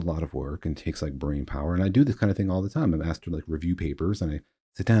is a lot of work and takes like brain power. And I do this kind of thing all the time. I'm asked to like review papers, and I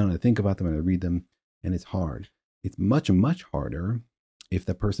sit down and I think about them and I read them, and it's hard. It's much, much harder if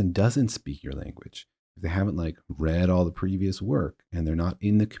the person doesn't speak your language, if they haven't like read all the previous work and they're not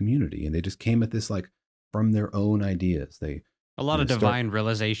in the community and they just came at this like from their own ideas. A lot of divine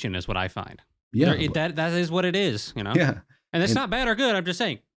realization is what I find. Yeah. That is what it is, Yeah. And it's not bad or good. I'm just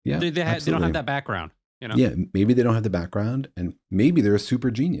saying. Yeah. They don't have that background. Yeah, maybe they don't have the background, and maybe they're a super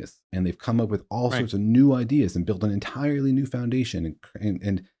genius and they've come up with all sorts of new ideas and built an entirely new foundation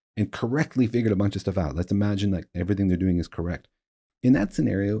and correctly figured a bunch of stuff out. Let's imagine like everything they're doing is correct. In that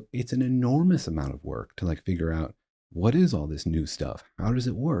scenario, it's an enormous amount of work to like figure out, what is all this new stuff? How does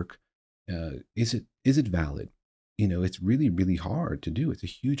it work? Is it valid? It's really, really hard to do. It's a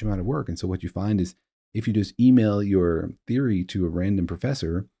huge amount of work. And so what you find is, if you just email your theory to a random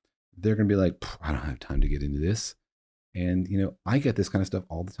professor, they're going to be like, I don't have time to get into this. And, I get this kind of stuff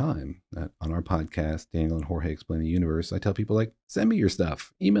all the time. On our podcast, Daniel and Jorge Explain the Universe, I tell people like, send me your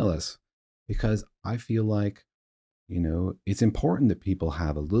stuff, email us, because I feel like, it's important that people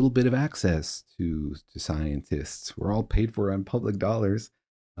have a little bit of access to scientists. We're all paid for on public dollars.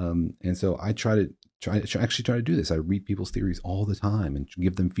 And so I try to do this. I read people's theories all the time and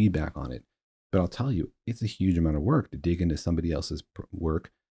give them feedback on it. But I'll tell you, it's a huge amount of work to dig into somebody else's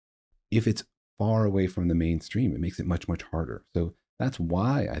work. If it's far away from the mainstream, it makes it much, much harder. So that's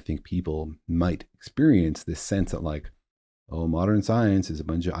why I think people might experience this sense that like, oh, modern science is a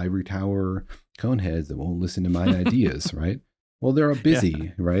bunch of ivory tower coneheads that won't listen to my ideas, right? Well, they're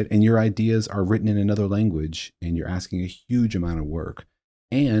busy, right? And your ideas are written in another language, and you're asking a huge amount of work.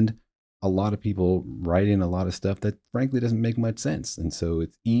 And a lot of people write in a lot of stuff that frankly doesn't make much sense. And so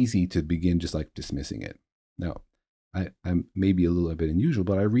it's easy to begin just like dismissing it. Now, I'm maybe a little bit unusual,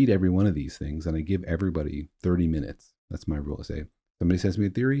 but I read every one of these things and I give everybody 30 minutes. That's my rule. I say, somebody sends me a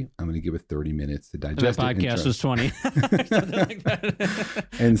theory, I'm going to give it 30 minutes to digest it. That podcast was 20. Something like that.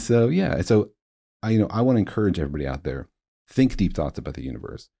 And so, yeah. So, I want to encourage everybody out there, think deep thoughts about the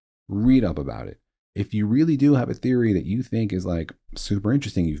universe, read up about it. If you really do have a theory that you think is like super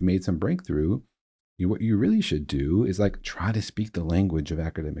interesting, you've made some breakthrough, what you really should do is like try to speak the language of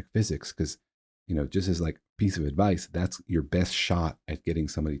academic physics. Because, just as like piece of advice, that's your best shot at getting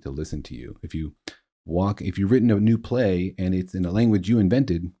somebody to listen to you. If you've written a new play and it's in a language you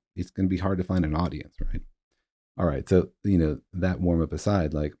invented, it's going to be hard to find an audience, right? All right. So, that warm up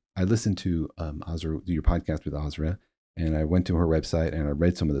aside, like I listened to Azra, your podcast with Azra, and I went to her website and I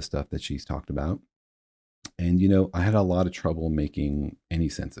read some of the stuff that she's talked about. And, I had a lot of trouble making any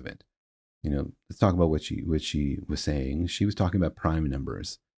sense of it. Let's talk about what she was saying. She was talking about prime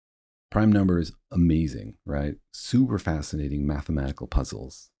numbers. Prime numbers, amazing, right? Super fascinating mathematical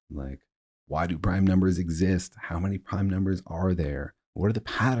puzzles. Like, why do prime numbers exist? How many prime numbers are there? What are the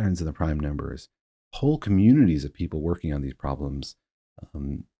patterns of the prime numbers? Whole communities of people working on these problems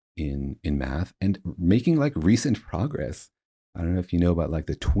in math and making like recent progress. I don't know if you know about like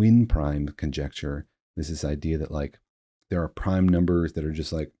the twin prime conjecture. There's this idea that like there are prime numbers that are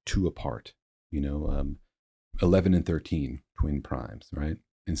just like two apart, 11 and 13 twin primes, right?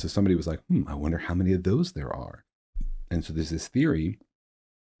 And so somebody was like, I wonder how many of those there are. And so there's this theory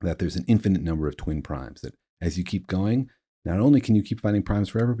that there's an infinite number of twin primes, that as you keep going, not only can you keep finding primes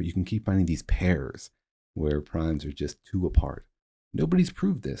forever, but you can keep finding these pairs where primes are just two apart. Nobody's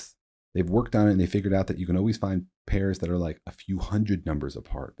proved this. They've worked on it and they figured out that you can always find pairs that are like a few hundred numbers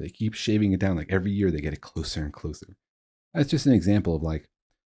apart. They keep shaving it down. Like every year they get it closer and closer. That's just an example of like,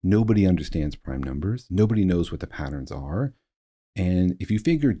 nobody understands prime numbers. Nobody knows what the patterns are. And if you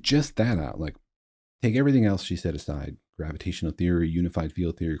figure just that out, like take everything else she said aside, gravitational theory, unified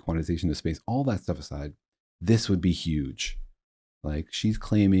field theory, quantization of space, all that stuff aside, this would be huge. Like she's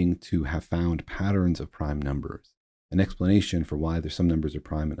claiming to have found patterns of prime numbers. an explanation for why there's some numbers are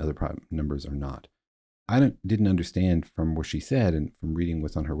prime and other prime numbers are not. Didn't understand from what she said and from reading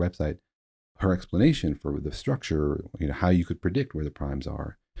what's on her website, her explanation for the structure, how you could predict where the primes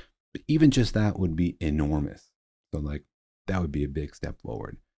are. But even just that would be enormous. So like that would be a big step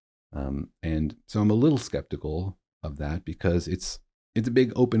forward. And so I'm a little skeptical of that because it's a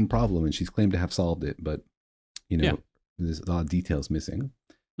big open problem and she's claimed to have solved it, but there's a lot of details missing.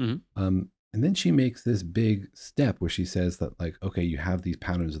 Mm-hmm. And then she makes this big step where she says that like, okay, you have these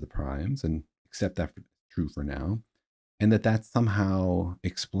patterns of the primes and accept that true for now. And that somehow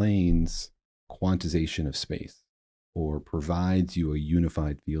explains quantization of space or provides you a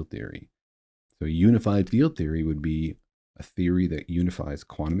unified field theory. So a unified field theory would be a theory that unifies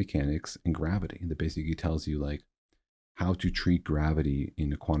quantum mechanics and gravity, that basically tells you like how to treat gravity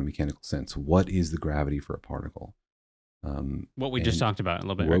in a quantum mechanical sense. What is the gravity for a particle? What we just talked about a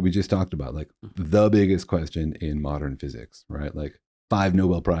little bit. What we just talked about, like the biggest question in modern physics, right? Like 5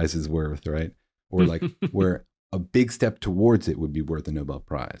 Nobel Prizes worth, right? Or like where a big step towards it would be worth a Nobel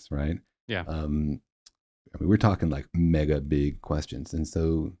Prize, right? Yeah. I mean, we're talking like mega big questions. And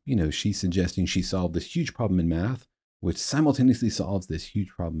so, she's suggesting she solved this huge problem in math, which simultaneously solves this huge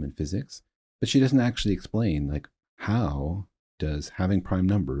problem in physics. But she doesn't actually explain, like, how does having prime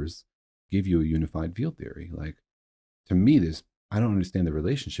numbers give you a unified field theory? Like, to me, I don't understand the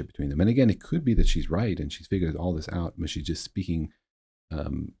relationship between them. And again, it could be that she's right and she's figured all this out, but she's just speaking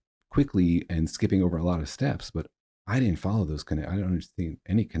quickly and skipping over a lot of steps. But I didn't follow those. I don't understand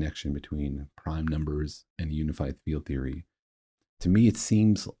any connection between prime numbers and unified field theory. To me,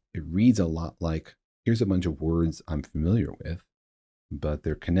 it reads a lot like, here's a bunch of words I'm familiar with, but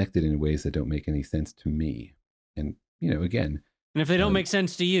they're connected in ways that don't make any sense to me. And, again. And if they don't make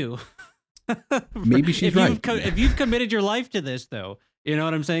sense to you, maybe she's right. If you've committed your life to this, though, you know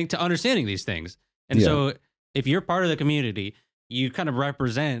what I'm saying, to understanding these things. And so if you're part of the community, you kind of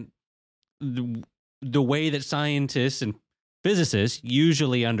represent the way that scientists and physicists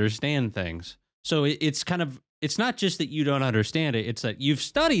usually understand things. So it's not just that you don't understand it. It's that you've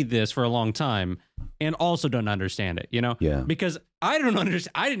studied this for a long time and also don't understand it, Yeah. Because I didn't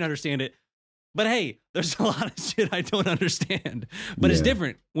understand it. But hey, there's a lot of shit I don't understand. But it's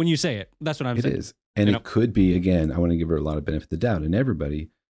different when you say it. That's what I'm saying. It is. And it could be, again, I want to give her a lot of benefit of the doubt in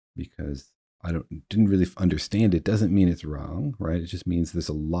everybody, because I didn't really understand it. Doesn't mean it's wrong, right? It just means there's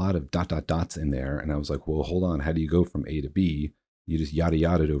a lot of ... dots in there. And I was like, well, hold on. How do you go from A to B? You just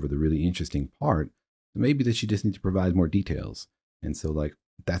yada over the really interesting part. Maybe that you just need to provide more details. And so like,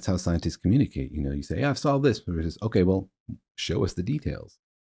 that's how scientists communicate. You say, I've solved this. But it's just, okay, well, show us the details.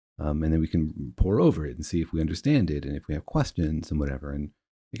 And then we can pore over it and see if we understand it and if we have questions and whatever. And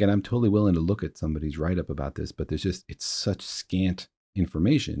again, I'm totally willing to look at somebody's write-up about this, but it's such scant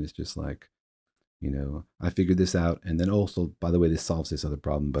information. It's just like, I figured this out. And then also, by the way, this solves this other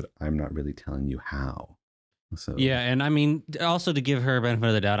problem, but I'm not really telling you how. So yeah. And I mean, also to give her a benefit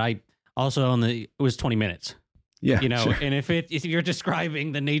of the doubt, I also it was 20 minutes. Yeah. Sure. And if you're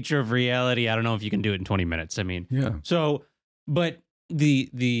describing the nature of reality, I don't know if you can do it in 20 minutes. I mean, yeah. So, but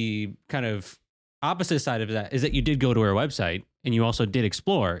the kind of opposite side of that is that you did go to her website and you also did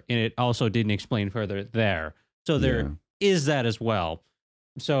explore, and it also didn't explain further there. So there is that as well.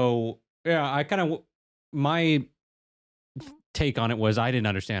 So yeah, my take on it was I didn't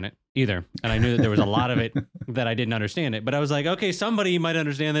understand it either. And I knew that there was a lot of it that I didn't understand it, but I was like, okay, somebody might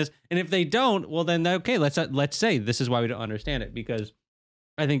understand this. And if they don't, well then, okay, let's say this is why we don't understand it, because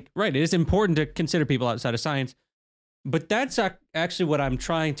I think, right, it is important to consider people outside of science. But that's actually what I'm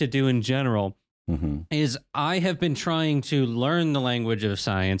trying to do in general. Mm-hmm. Is I have been trying to learn the language of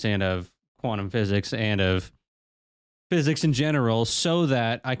science and of quantum physics and of physics in general so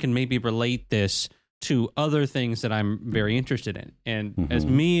that I can maybe relate this to other things that I'm very interested in. And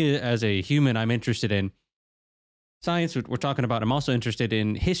as a human, I'm interested in science, we're talking about. I'm also interested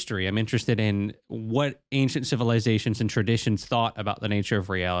in history. I'm interested in what ancient civilizations and traditions thought about the nature of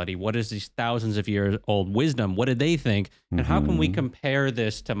reality. What is these thousands of years old wisdom? What did they think? And how can we compare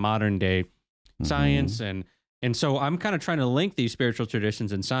this to modern day science? And so I'm kind of trying to link these spiritual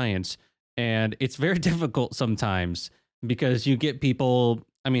traditions and science. And it's very difficult sometimes because you get people.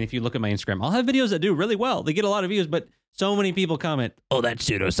 I mean, if you look at my Instagram, I'll have videos that do really well. They get a lot of views, but so many people comment, "Oh, that's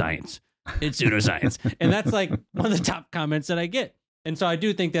pseudoscience. It's pseudoscience." And that's like one of the top comments that I get. And so I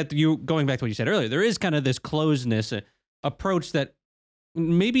do think that going back to what you said earlier, there is kind of this closeness approach that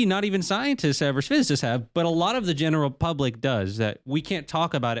maybe not even scientists have or physicists have, but a lot of the general public does, that we can't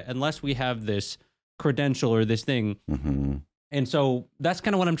talk about it unless we have this credential or this thing. Mm-hmm. And so that's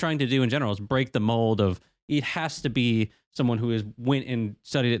kind of what I'm trying to do in general, is break the mold of it has to be someone who has went and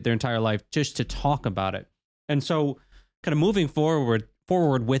studied it their entire life just to talk about it. And so kind of moving forward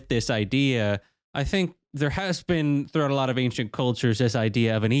with this idea, I think there has been throughout a lot of ancient cultures this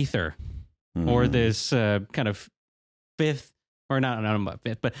idea of an ether or this kind of fifth, or not about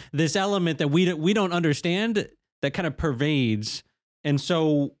fifth, but this element that we don't understand that kind of pervades. And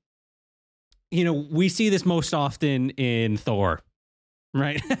so, we see this most often in Thor,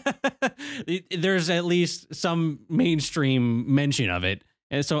 right? There's at least some mainstream mention of it.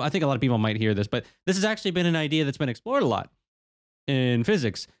 And so I think a lot of people might hear this, but this has actually been an idea that's been explored a lot in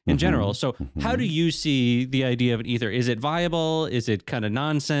physics in general. So how do you see the idea of an ether? Is it viable? Is it kind of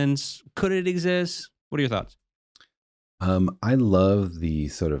nonsense? Could it exist? What are your thoughts? I love the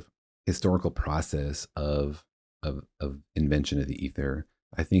sort of historical process of invention of the ether.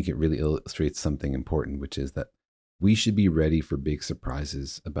 I think it really illustrates something important, which is that we should be ready for big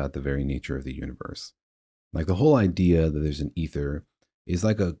surprises about the very nature of the universe. Like the whole idea that there's an ether is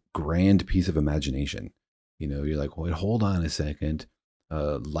like a grand piece of imagination. You're like, wait, hold on a second.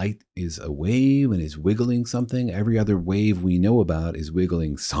 Light is a wave and is wiggling something. Every other wave we know about is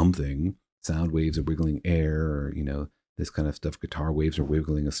wiggling something. Sound waves are wiggling air, or, this kind of stuff. Guitar waves are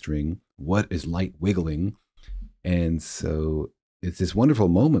wiggling a string. What is light wiggling? And so it's this wonderful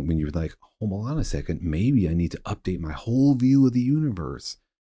moment when you're like, hold on a second, maybe I need to update my whole view of the universe.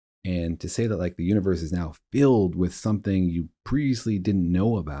 And to say that like the universe is now filled with something you previously didn't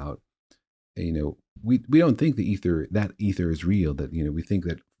know about, we don't think that ether is real, that, we think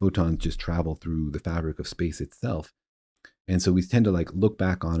that photons just travel through the fabric of space itself. And so we tend to like look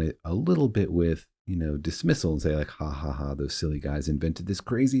back on it a little bit with, dismissal and say like, ha ha ha, those silly guys invented this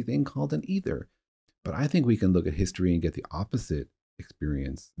crazy thing called an ether. But I think we can look at history and get the opposite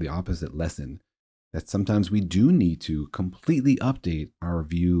experience, the opposite lesson, that sometimes we do need to completely update our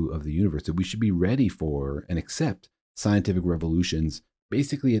view of the universe. That we should be ready for and accept scientific revolutions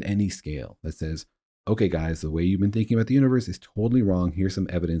basically at any scale that says, okay, guys, the way you've been thinking about the universe is totally wrong. Here's some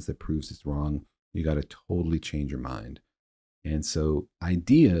evidence that proves it's wrong. You got to totally change your mind. And so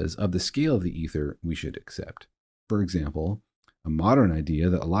ideas of the scale of the ether, we should accept. For example, a modern idea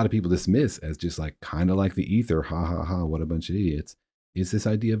that a lot of people dismiss as just like kind of like the ether, ha ha ha, what a bunch of idiots, is this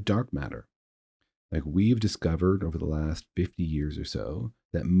idea of dark matter. Like we've discovered over the last 50 years or so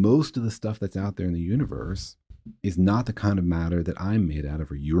that most of the stuff that's out there in the universe is not the kind of matter that I'm made out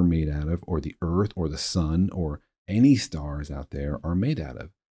of, or you're made out of, or the earth or the sun or any stars out there are made out of.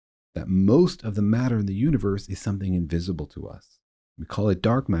 That most of the matter in the universe is something invisible to us. We call it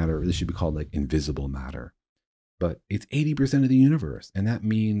dark matter, or this should be called like invisible matter. But it's 80% of the universe. And that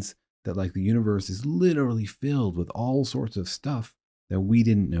means that like the universe is literally filled with all sorts of stuff that we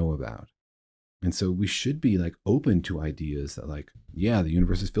didn't know about. And so we should be like open to ideas that like, yeah, the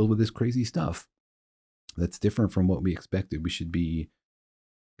universe is filled with this crazy stuff that's different from what we expected. We should be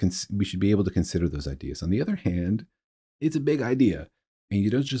able to consider those ideas. On the other hand, it's a big idea. And you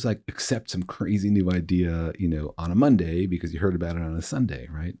don't just like accept some crazy new idea, on a Monday because you heard about it on a Sunday,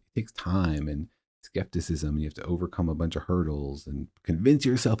 right? It takes time and skepticism. You have to overcome a bunch of hurdles and convince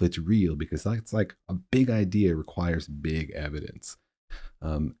yourself it's real, because that's like a big idea requires big evidence.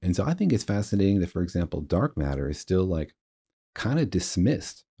 And so I think it's fascinating that, for example, dark matter is still like kind of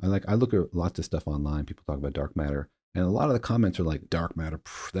dismissed. I look at lots of stuff online. People talk about dark matter, and a lot of the comments are like, dark matter,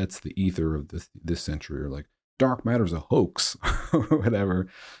 that's the ether of this century, or like dark matter is a hoax or whatever.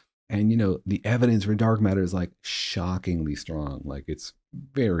 And, the evidence for dark matter is like shockingly strong. Like it's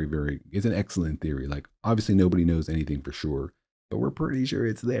very, very, it's an excellent theory. Like obviously nobody knows anything for sure, but we're pretty sure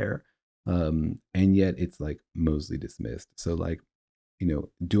it's there. And yet it's like mostly dismissed. So like,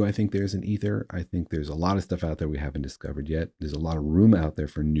 do I think there's an ether? I think there's a lot of stuff out there we haven't discovered yet. There's a lot of room out there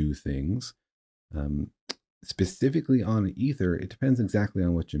for new things. Specifically on an ether, it depends exactly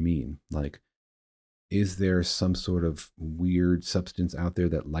on what you mean. Like, is there some sort of weird substance out there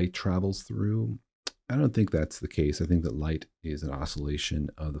that light travels through? I don't think that's the case. I think that light is an oscillation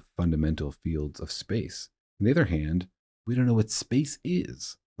of the fundamental fields of space. On the other hand, we don't know what space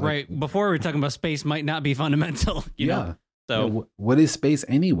is. Like, right. Before we were talking about space might not be fundamental. You know? So what is space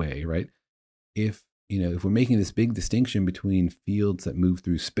anyway, right? If we're making this big distinction between fields that move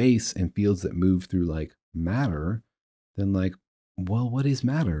through space and fields that move through like matter, then like, well, what is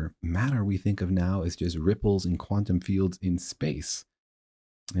matter? Matter we think of now as just ripples in quantum fields in space.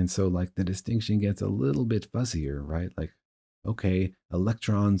 And so like the distinction gets a little bit fuzzier, right? Like, okay,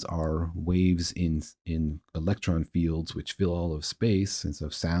 electrons are waves in electron fields which fill all of space. And so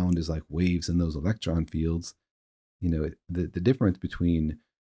sound is like waves in those electron fields. The difference between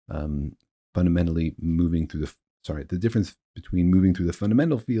fundamentally moving through the difference between moving through the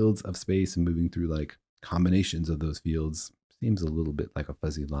fundamental fields of space and moving through like combinations of those fields seems a little bit like a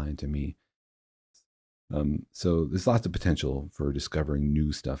fuzzy line to me. So there's lots of potential for discovering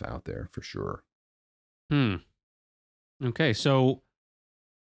new stuff out there for sure. Okay, so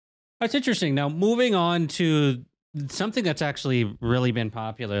that's interesting. Now, moving on to something that's actually really been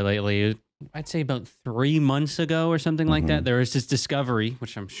popular lately, I'd say about 3 months ago or something like that, there was this discovery,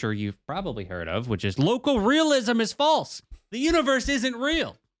 which I'm sure you've probably heard of, which is local realism is false. The universe isn't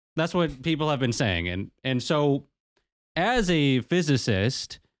real. That's what people have been saying. And so, as a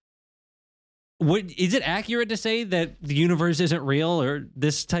physicist, is it accurate to say that the universe isn't real or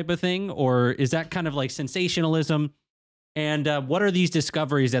this type of thing? Or is that kind of like sensationalism? And what are these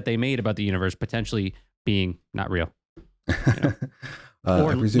discoveries that they made about the universe potentially being not real? You know?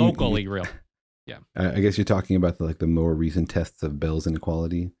 Or locally real? Yeah. I guess you're talking about the more recent tests of Bell's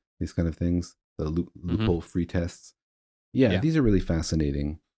inequality, these kind of things, the loophole-free tests. Yeah, these are really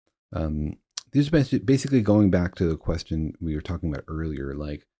fascinating. These are basically going back to the question we were talking about earlier,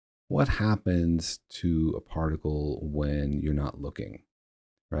 like what happens to a particle when you're not looking,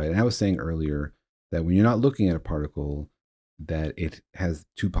 right? And I was saying earlier that when you're not looking at a particle, that it has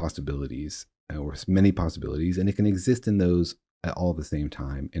two possibilities or many possibilities, and it can exist in those at all at the same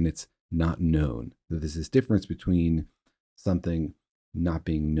time, and it's not known. So there's this difference between something not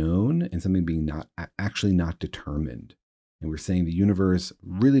being known and something being actually not determined. And we're saying the universe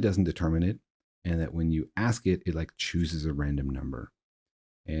really doesn't determine it, and that when you ask it, it like chooses a random number.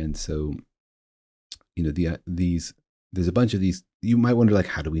 And so, there's a bunch of these. You might wonder, like,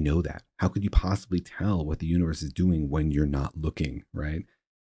 how do we know that? How could you possibly tell what the universe is doing when you're not looking, right?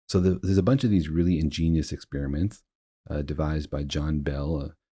 So there's a bunch of these really ingenious experiments devised by John Bell,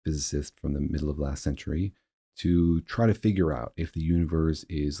 a physicist from the middle of last century, to try to figure out if the universe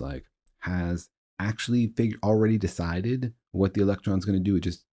has actually already decided what the electron's going to do. It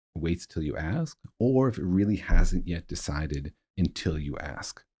just waits till you ask, or if it really hasn't yet decided until you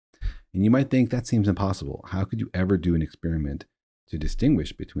ask. And you might think that seems impossible. How could you ever do an experiment to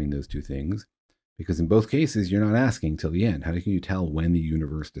distinguish between those two things? Because in both cases, you're not asking till the end. How can you tell when the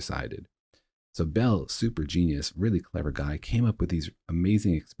universe decided? So Bell, super genius, really clever guy, came up with these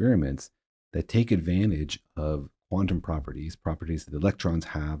amazing experiments that take advantage of quantum properties that the electrons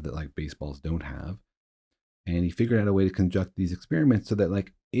have that like baseballs don't have. And he figured out a way to conduct these experiments so that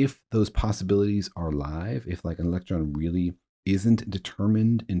like if those possibilities are live, if like an electron really isn't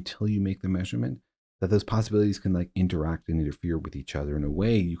determined until you make the measurement, that those possibilities can like interact and interfere with each other in a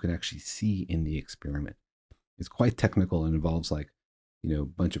way you can actually see in the experiment. It's quite technical and involves like, a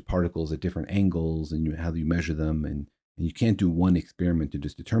bunch of particles at different angles and how you measure them. And you can't do one experiment to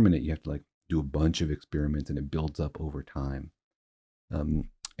just determine it. You have to like do a bunch of experiments and it builds up over time.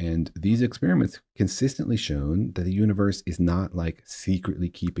 And these experiments consistently shown that the universe is not like secretly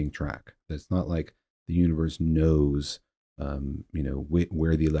keeping track. It's not like the universe knows,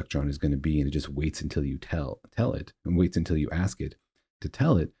 where the electron is going to be, and it just waits until you tell it, and waits until you ask it to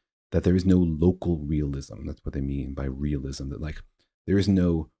tell it. That there is no local realism. That's what they mean by realism. That like there is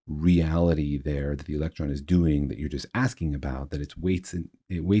no reality there that the electron is doing that you're just asking about. That it waits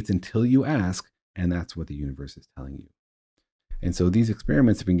until you ask, and that's what the universe is telling you. And so these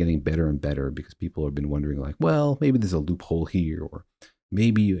experiments have been getting better and better because people have been wondering like, well, maybe there's a loophole here, or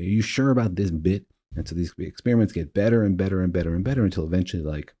maybe, are you sure about this bit? And so these experiments get better and better and better and better until eventually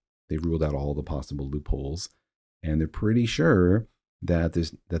like they ruled out all the possible loopholes. And they're pretty sure that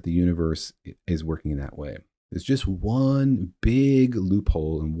the universe is working in that way. There's just one big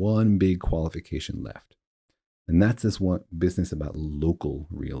loophole and one big qualification left. And that's this one business about local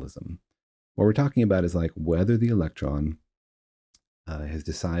realism. What we're talking about is like whether the electron has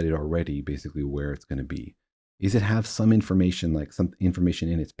decided already basically where it's going to be. Is it have some information, like some information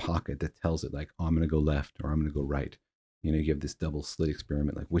in its pocket that tells it like, oh, I'm going to go left or I'm going to go right. You have this double slit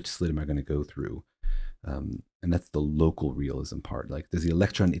experiment, like which slit am I going to go through? And that's the local realism part. Like, does the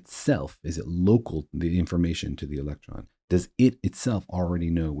electron itself, is it local, the information to the electron? Does it itself already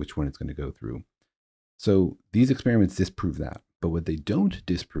know which one it's going to go through? So these experiments disprove that. But what they don't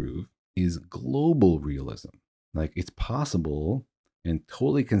disprove is global realism. Like, it's possible and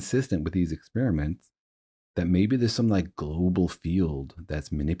totally consistent with these experiments that maybe there's some like global field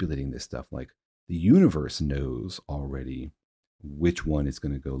that's manipulating this stuff. Like the universe knows already which one is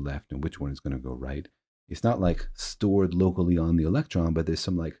going to go left and which one is going to go right. It's not like stored locally on the electron, but there's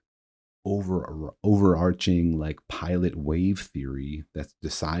some like overarching like pilot wave theory that's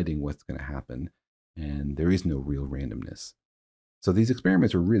deciding what's going to happen. And there is no real randomness. So these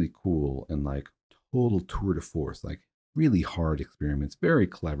experiments are really cool and like total tour de force, like really hard experiments, very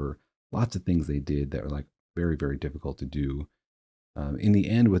clever. Lots of things they did that were like very, very difficult to do. In the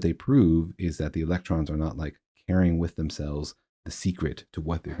end, what they prove is that the electrons are not like carrying with themselves the secret to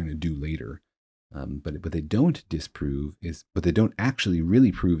what they're going to do later. But what they don't disprove is, what they don't actually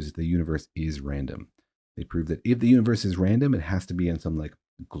really prove is the universe is random. They prove that if the universe is random, it has to be in some like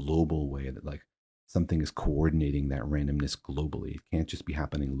global way, that like something is coordinating that randomness globally. It can't just be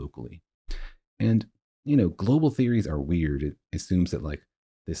happening locally. And, global theories are weird. It assumes that like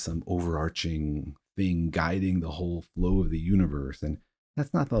there's some overarching thing guiding the whole flow of the universe. And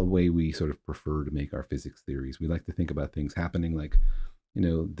that's not the way we sort of prefer to make our physics theories. We like to think about things happening like,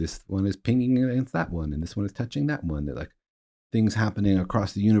 this one is pinging against that one, and this one is touching that one. That like things happening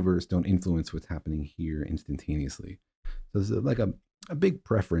across the universe don't influence what's happening here instantaneously. So there's like a big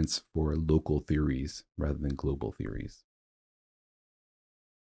preference for local theories rather than global theories.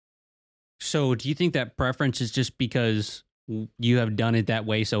 So do you think that preference is just because you have done it that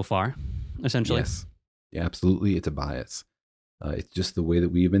way so far, essentially? Yes. Yeah, absolutely. It's a bias. It's just the way that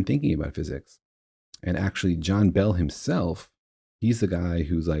we've been thinking about physics. And actually, John Bell himself, he's the guy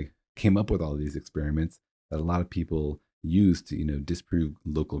who's like came up with all these experiments that a lot of people use to, disprove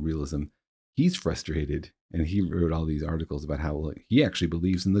local realism. He's frustrated, and he wrote all these articles about how he actually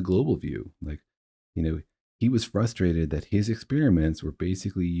believes in the global view. Like, he was frustrated that his experiments were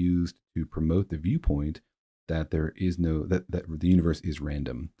basically used to promote the viewpoint that there is that the universe is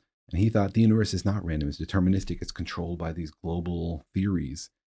random. And he thought the universe is not random, it's deterministic, it's controlled by these global theories.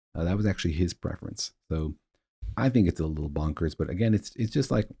 That was actually his preference. So I think it's a little bonkers, but again, it's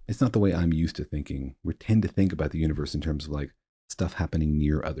just like, it's not the way I'm used to thinking. We tend to think about the universe in terms of like stuff happening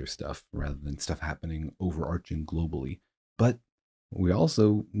near other stuff rather than stuff happening overarching globally. But we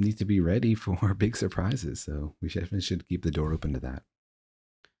also need to be ready for big surprises. So we should keep the door open to that.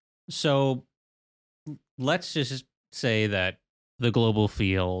 So let's just say that the global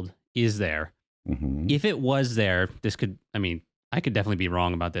field is there. Mm-hmm. If it was there, I could definitely be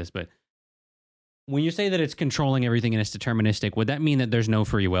wrong about this, but when you say that it's controlling everything and it's deterministic, would that mean that there's no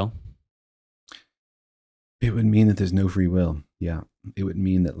free will? It would mean that there's no free will. Yeah. It would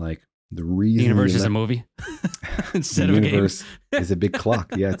mean that like the reason the universe is a movie instead of a game. The universe is a big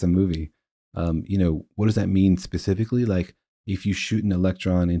clock. Yeah, it's a movie. What does that mean specifically? Like if you shoot an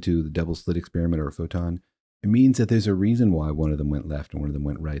electron into the double slit experiment or a photon, it means that there's a reason why one of them went left and one of them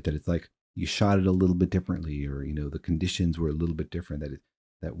went right. That it's like you shot it a little bit differently, or the conditions were a little bit different.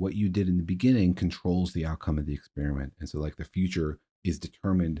 That what you did in the beginning controls the outcome of the experiment. And so like the future is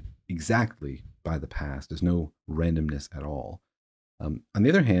determined exactly by the past. There's no randomness at all. On the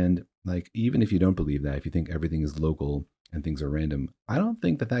other hand, like even if you don't believe that, if you think everything is local and things are random, I don't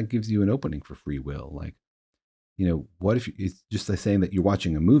think that gives you an opening for free will. Like, what if it's just like saying that you're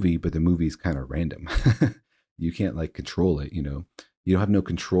watching a movie, but the movie's kind of random. You can't like control it. You don't have no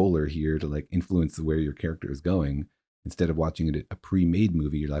controller here to like influence where your character is going. Instead of watching a pre-made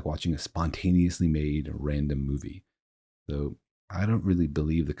movie, you're like watching a spontaneously made random movie. So I don't really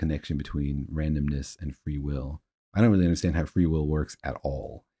believe the connection between randomness and free will. I don't really understand how free will works at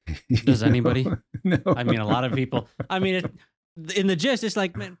all. Does anybody? No. I mean, a lot of people. I mean, in the gist, it's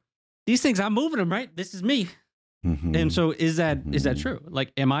like, man, these things, I'm moving them, right? This is me. Mm-hmm. And so is that true?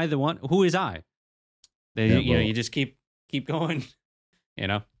 Like, am I the one? Who is I? You just keep going,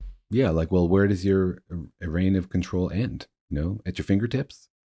 Yeah, like, well, where does your reign of control end? At your fingertips?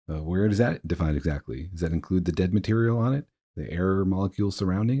 Where does that define exactly? Does that include the dead material on it? The air molecules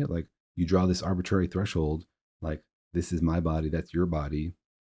surrounding it? Like, you draw this arbitrary threshold, like, this is my body, that's your body.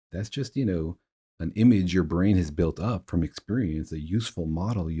 That's just, an image your brain has built up from experience, a useful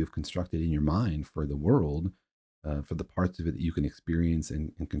model you've constructed in your mind for the world, for the parts of it that you can experience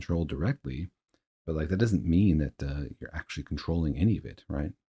and control directly. But, like, that doesn't mean that you're actually controlling any of it,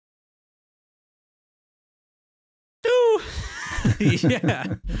 right?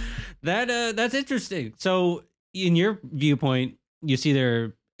 Yeah, that's interesting. So in your viewpoint, you see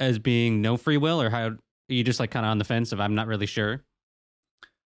there as being no free will, or how are you just like kind of on the fence of I'm not really sure?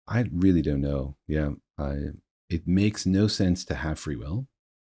 I really don't know. Yeah, it makes no sense to have free will,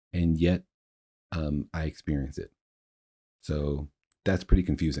 and yet I experience it. So that's pretty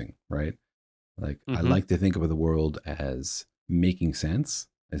confusing, right? Like, I like to think of the world as making sense,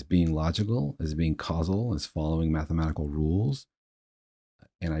 as being logical, as being causal, as following mathematical rules.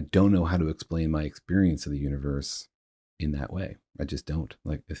 And I don't know how to explain my experience of the universe in that way. I just don't.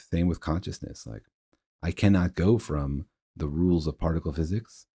 Like, the same with consciousness. Like, I cannot go from the rules of particle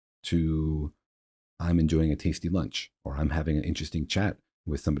physics to I'm enjoying a tasty lunch, or I'm having an interesting chat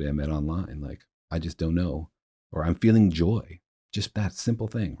with somebody I met online. Like, I just don't know. Or I'm feeling joy. Just that simple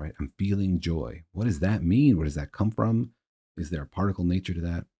thing, right? I'm feeling joy. What does that mean? Where does that come from? Is there a particle nature to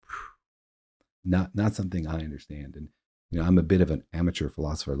that? Not something I understand. And I'm a bit of an amateur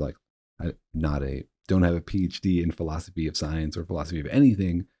philosopher. Like, don't have a PhD in philosophy of science or philosophy of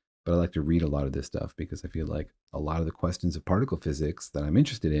anything. but I like to read a lot of this stuff because I feel like a lot of the questions of particle physics that I'm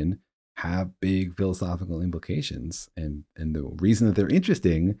interested in have big philosophical implications. And the reason that they're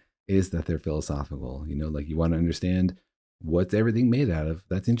interesting is that they're philosophical. You know, like you want to understand what's everything made out of.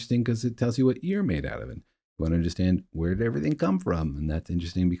 That's interesting because it tells you what you're made out of. And you want to understand where did everything come from. And that's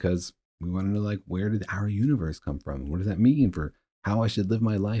interesting because we want to know, like, where did our universe come from? What does that mean for how I should live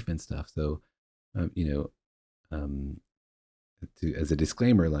my life and stuff? So, as a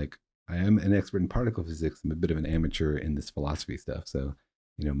disclaimer, like, I am an expert in particle physics. I'm a bit of an amateur in this philosophy stuff. So,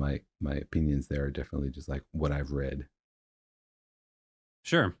 my opinions there are definitely just like what I've read.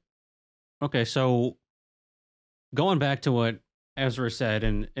 Sure. Okay, so going back to what Ezra said,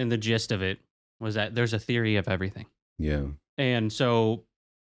 and the gist of it was that there's a theory of everything. Yeah. And so,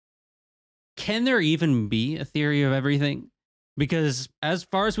 can there even be a theory of everything? Because as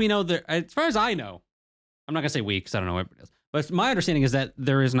far as we know, as far as I know, I'm not going to say we because I don't know what it is, but my understanding is that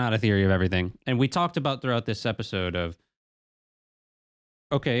there is not a theory of everything. And we talked about throughout this episode of,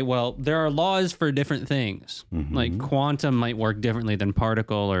 okay, well, there are laws for different things. Mm-hmm. Like quantum might work differently than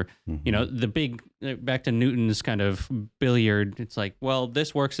particle, or, the big, back to Newton's kind of billiard. It's like, well,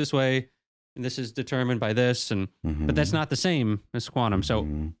 this works this way, and this is determined by this, but that's not the same as quantum. So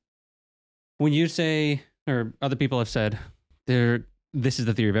when you say, or other people have said, this is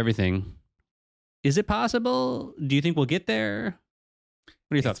the theory of everything, is it possible? Do you think we'll get there?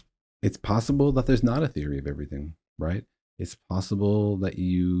 What are your thoughts? It's possible that there's not a theory of everything, right? It's possible that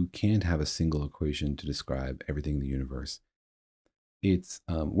you can't have a single equation to describe everything in the universe. It's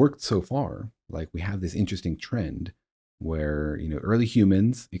worked so far. Like, we have this interesting trend where, early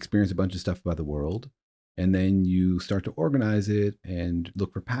humans experience a bunch of stuff about the world, and then you start to organize it and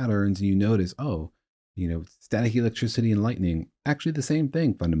look for patterns, and you notice, static electricity and lightning, actually the same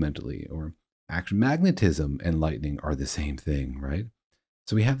thing fundamentally, or actually magnetism and lightning are the same thing, right?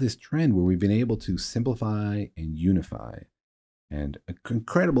 So we have this trend where we've been able to simplify and unify. And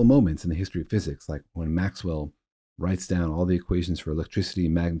incredible moments in the history of physics, like when Maxwell writes down all the equations for electricity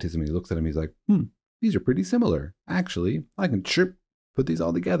and magnetism, and he looks at them, he's like, these are pretty similar. Actually, I can put these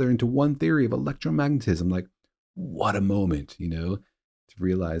all together into one theory of electromagnetism. Like, what a moment, to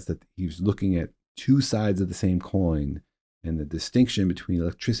realize that he was looking at two sides of the same coin, and the distinction between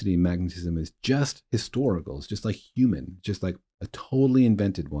electricity and magnetism is just historical. It's just like human, just like a totally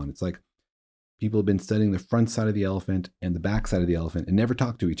invented one. It's like people have been studying the front side of the elephant and the back side of the elephant and never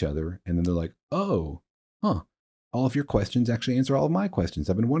talk to each other. And then they're like, all of your questions actually answer all of my questions.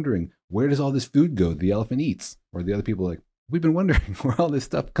 I've been wondering, where does all this food go the elephant eats? Or the other people are like, we've been wondering where all this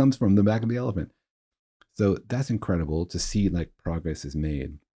stuff comes from the back of the elephant. So that's incredible to see, like, progress is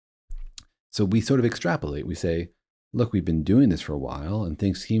made. So we sort of extrapolate. We say, look, we've been doing this for a while, and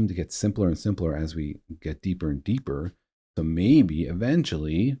things seem to get simpler and simpler as we get deeper and deeper. So maybe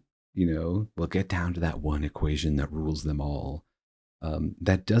eventually, we'll get down to that one equation that rules them all.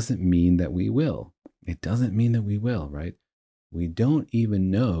 That doesn't mean that we will. It doesn't mean that we will, right? We don't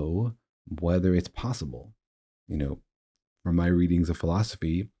even know whether it's possible. From my readings of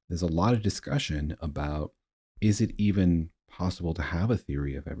philosophy, there's a lot of discussion about, is it even possible to have a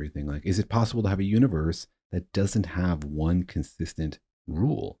theory of everything? Like, is it possible to have a universe that doesn't have one consistent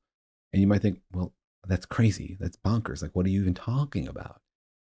rule? And you might think, well, that's crazy. That's bonkers. Like, what are you even talking about?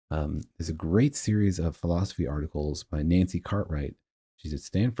 There's a great series of philosophy articles by Nancy Cartwright. She's at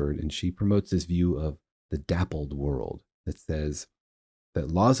Stanford, and she promotes this view of the dappled world that says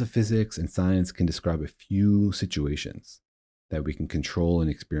that laws of physics and science can describe a few situations that we can control in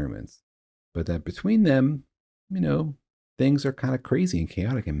experiments, but that between them, things are kind of crazy and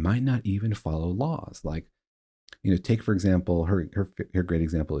chaotic and might not even follow laws. Like, take, for example, her great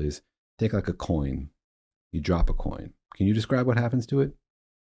example is, take like a coin. You drop a coin. Can you describe what happens to it?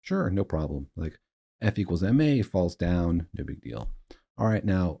 Sure, no problem. Like, F equals ma, it falls down, no big deal. All right,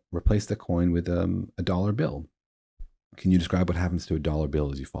 now replace the coin with a dollar bill. Can you describe what happens to a dollar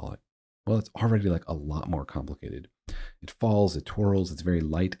bill as you fall it? Well, it's already like a lot more complicated. It falls, it twirls, it's very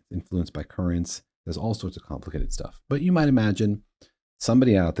light, it's influenced by currents. There's all sorts of complicated stuff. But you might imagine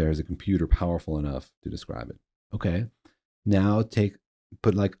somebody out there has a computer powerful enough to describe it. Okay, now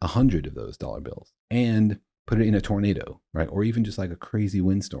put like 100 of those dollar bills and put it in a tornado, right? Or even just like a crazy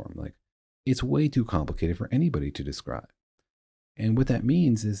windstorm. Like, it's way too complicated for anybody to describe. And what that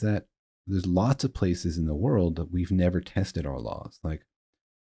means is that there's lots of places in the world that we've never tested our laws. Like,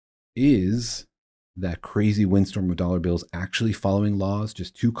 is that crazy windstorm of dollar bills actually following laws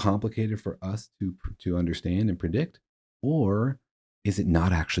just too complicated for us to understand and predict? Or is it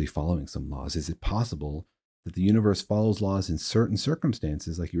not actually following some laws? Is it possible that the universe follows laws in certain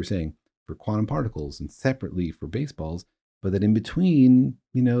circumstances, like you were saying, for quantum particles and separately for baseballs, but that in between,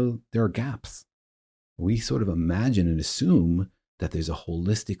 there are gaps. We sort of imagine and assume that there's a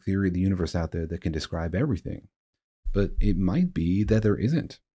holistic theory of the universe out there that can describe everything. But it might be that there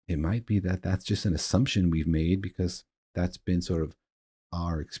isn't. It might be that that's just an assumption we've made because that's been sort of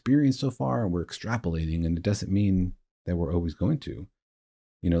our experience so far, and we're extrapolating, and it doesn't mean that we're always going to.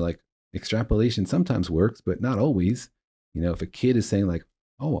 Like extrapolation sometimes works, but not always. If a kid is saying like,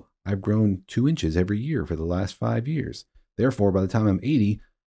 oh, I've grown 2 inches every year for the last 5 years. Therefore, by the time I'm 80,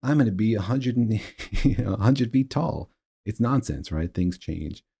 I'm going to be 100 feet tall. It's nonsense, right? Things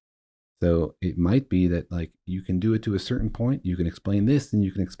change. So it might be that like you can do it to a certain point. You can explain this and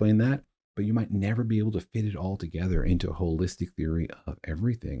you can explain that, but you might never be able to fit it all together into a holistic theory of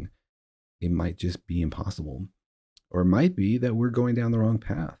everything. It might just be impossible. Or it might be that we're going down the wrong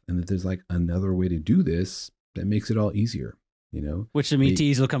path and that there's like another way to do this that makes it all easier. Which the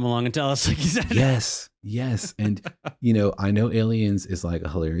ETs will come along and tell us, like you said. Yes. And, I know aliens is like a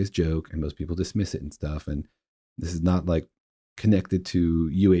hilarious joke and most people dismiss it and stuff. And this is not like connected to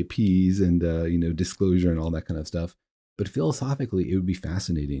UAPs and, disclosure and all that kind of stuff. But philosophically, it would be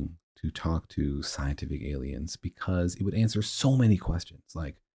fascinating to talk to scientific aliens because it would answer so many questions.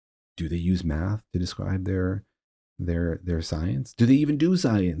 Like, do they use math to describe their science? Do they even do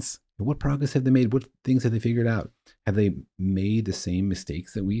science? What progress have they made? What things have they figured out? Have they made the same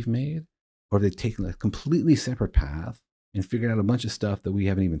mistakes that we've made? Or have they taken a completely separate path and figured out a bunch of stuff that we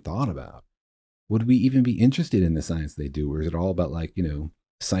haven't even thought about? Would we even be interested in the science they do? Or is it all about like,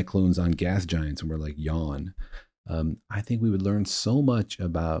 cyclones on gas giants and we're like, yawn? I think we would learn so much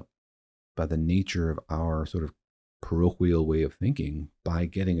about the nature of our sort of parochial way of thinking by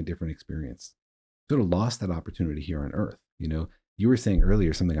getting a different experience. Sort of lost that opportunity here on Earth. You were saying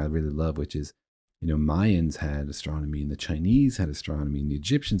earlier something I really love, which is, Mayans had astronomy and the Chinese had astronomy and the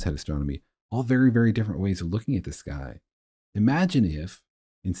Egyptians had astronomy, all very, very different ways of looking at the sky. Imagine if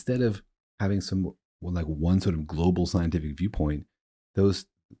instead of having one sort of global scientific viewpoint, those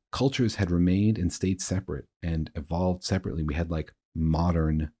cultures had remained and stayed separate and evolved separately. We had like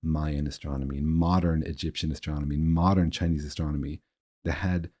modern Mayan astronomy, modern Egyptian astronomy, modern Chinese astronomy that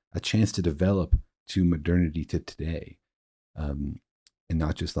had a chance to develop to modernity to today. And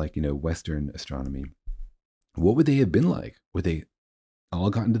not just like, Western astronomy. What would they have been like? Would they all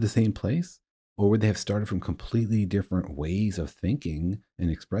gotten to the same place? Or would they have started from completely different ways of thinking and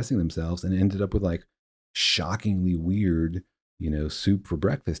expressing themselves and ended up with like shockingly weird, soup for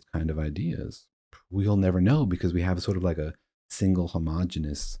breakfast kind of ideas? We'll never know because we have sort of like a single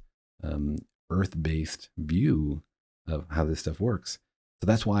homogeneous earth-based view of how this stuff works. So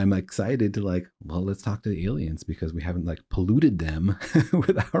that's why I'm excited to like, well, let's talk to the aliens because we haven't like polluted them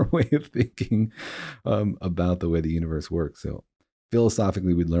with our way of thinking about the way the universe works. So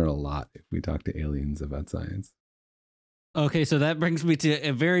philosophically, we'd learn a lot if we talk to aliens about science. Okay, so that brings me to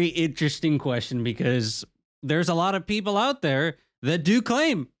a very interesting question because there's a lot of people out there that do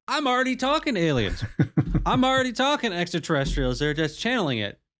claim, I'm already talking to aliens. I'm already talking extraterrestrials. They're just channeling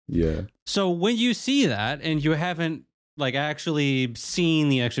it. Yeah. So when you see that and you haven't like actually seen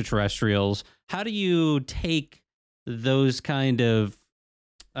the extraterrestrials, how do you take those kind of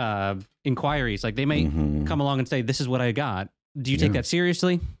inquiries? Like they may come along and say, this is what I got. Do you take that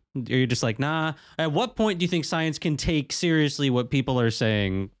seriously? Or you're just like, nah? At what point do you think science can take seriously what people are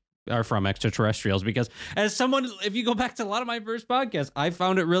saying are from extraterrestrials? Because as someone, if you go back to a lot of my first podcasts, I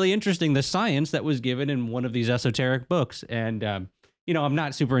found it really interesting, the science that was given in one of these esoteric books. And, I'm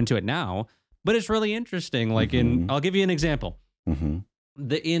not super into it now, but it's really interesting. Like I'll give you an example. In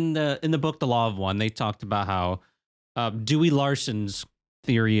the book, The Law of One, they talked about how Dewey Larson's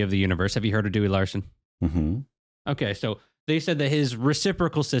theory of the universe. Have you heard of Dewey Larson? Okay. So they said that his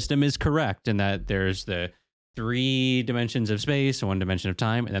reciprocal system is correct and that there's the 3 dimensions of space and 1 dimension of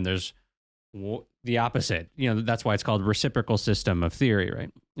time. And then there's the opposite, that's why it's called reciprocal system of theory.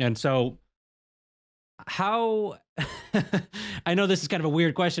 Right. And so how, I know this is kind of a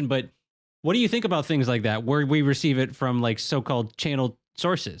weird question, but what do you think about things like that, where we receive it from like so-called channeled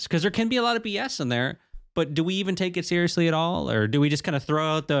sources? Because there can be a lot of BS in there, but do we even take it seriously at all? Or do we just kind of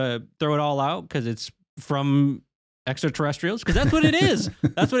throw it all out because it's from extraterrestrials? Because that's what it is.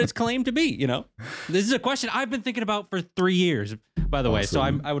 That's what it's claimed to be, This is a question I've been thinking about for 3 years, by the way. So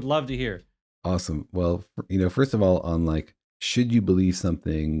I would love to hear. Awesome. Well, first of all, on like, should you believe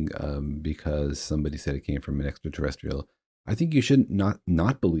something because somebody said it came from an extraterrestrial? I think you should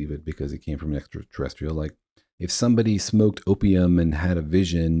not believe it because it came from an extraterrestrial. Like if somebody smoked opium and had a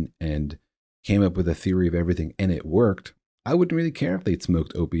vision and came up with a theory of everything and it worked, I wouldn't really care if they'd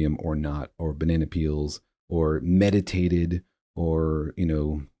smoked opium or not, or banana peels, or meditated, or,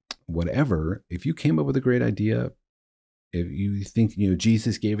 whatever. If you came up with a great idea, If you think,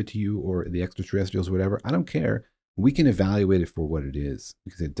 Jesus gave it to you or the extraterrestrials or whatever, I don't care. We can evaluate it for what it is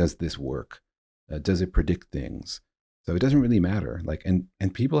because it does this work. Does it predict things? So it doesn't really matter. Like, and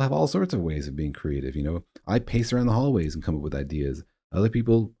people have all sorts of ways of being creative. I pace around the hallways and come up with ideas. Other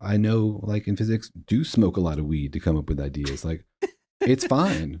people I know, like in physics, do smoke a lot of weed to come up with ideas. Like, it's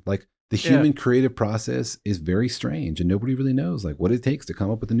fine. Like, the human creative process is very strange, and nobody really knows like what it takes to come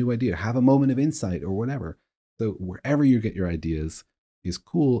up with a new idea, have a moment of insight or whatever. So wherever you get your ideas is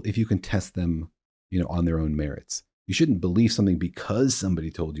cool if you can test them, on their own merits. You shouldn't believe something because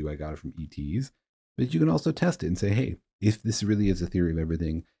somebody told you I got it from ETs, but you can also test it and say, hey, if this really is a theory of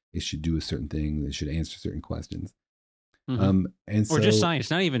everything, it should do a certain thing. It should answer certain questions. Or just science,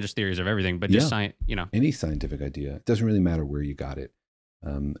 not even just theories of everything, but just science, any scientific idea. It doesn't really matter where you got it.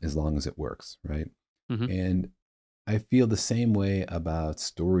 As long as it works, right? And I feel the same way about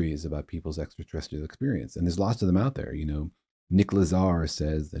stories about people's extraterrestrial experience. And there's lots of them out there. Nick Lazar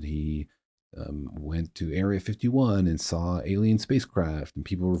says that he went to Area 51 and saw alien spacecraft and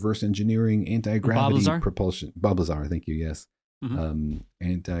people reverse engineering anti-gravity propulsion. Bob Lazar, thank you, yes.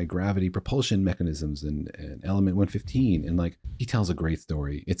 Anti-gravity propulsion mechanisms and element 115. And like, he tells a great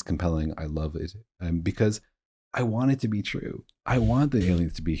story. It's compelling. I love it. Because I want it to be true. I want the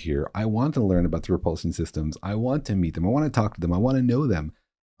aliens to be here. I want to learn about the propulsion systems. I want to meet them. I want to talk to them. I want to know them.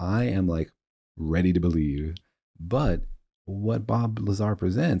 I am like ready to believe. But what Bob Lazar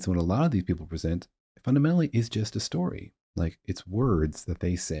presents, what a lot of these people present, fundamentally is just a story. Like, it's words that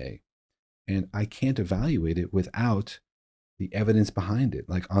they say. And I can't evaluate it without the evidence behind it.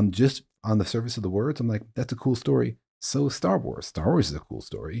 Like, on the surface of the words, I'm like, that's a cool story. So is Star Wars. Star Wars is a cool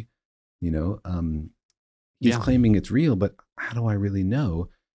story. He's claiming it's real, but how do I really know?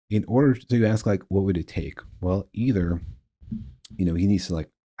 In order to ask, like, what would it take? Well, either, he needs to like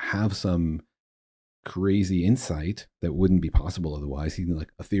have some crazy insight that wouldn't be possible otherwise. He's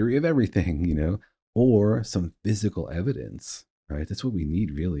like a theory of everything, or some physical evidence, right? That's what we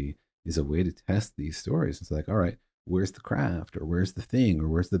need really, is a way to test these stories. It's like, all right, where's the craft, or where's the thing, or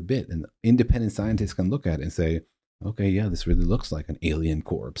where's the bit? And independent scientists can look at it and say, okay, yeah, this really looks like an alien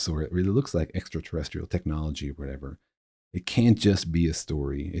corpse, or it really looks like extraterrestrial technology or whatever. It can't just be a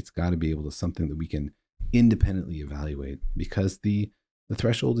story. It's got to be able to something that we can independently evaluate, because the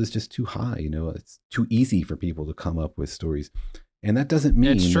threshold is just too high. It's too easy for people to come up with stories. And that doesn't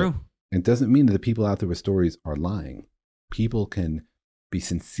mean it's true. It doesn't mean that the people out there with stories are lying. People can be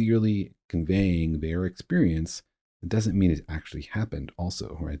sincerely conveying their experience. It doesn't mean it actually happened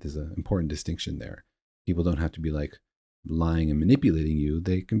also, right? There's an important distinction there. People don't have to be like lying and manipulating you.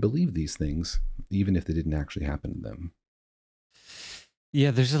 They can believe these things, even if they didn't actually happen to them.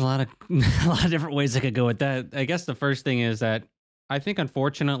 Yeah, there's a lot of different ways I could go with that. I guess the first thing is that I think,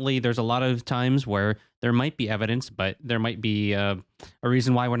 unfortunately, there's a lot of times where there might be evidence, but there might be a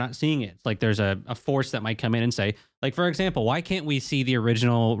reason why we're not seeing it. It's like there's a force that might come in and say, like, for example, why can't we see the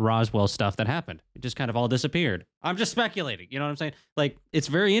original Roswell stuff that happened? It just kind of all disappeared. I'm just speculating. You know what I'm saying? Like, it's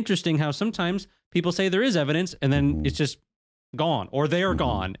very interesting how sometimes people say there is evidence and then it's just gone, or they are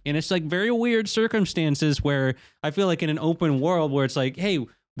gone. And it's like very weird circumstances where I feel like in an open world where it's like, hey,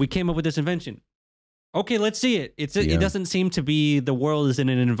 we came up with this invention. Okay, let's see it. It doesn't seem to be, the world is in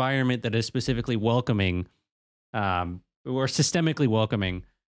an environment that is specifically welcoming, or systemically welcoming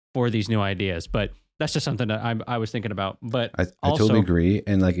for these new ideas. But that's just something that I was thinking about. But I totally agree.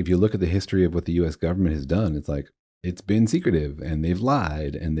 And like, if you look at the history of what the U.S. government has done, it's like, it's been secretive and they've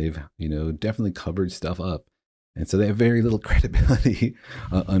lied and they've, definitely covered stuff up. And so they have very little credibility,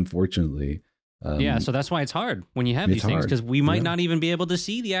 unfortunately. So that's why it's hard when you have these things, because we might not even be able to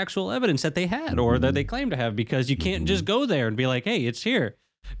see the actual evidence that they had or that they claim to have, because you can't just go there and be like, hey, it's here,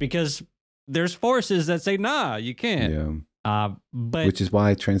 because there's forces that say, nah, you can't. But which is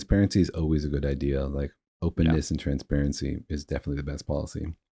why transparency is always a good idea. Like, openness and transparency is definitely the best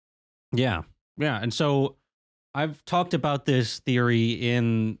policy. Yeah. And so I've talked about this theory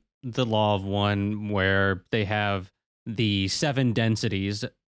in the Law of One, where they have the 7 densities.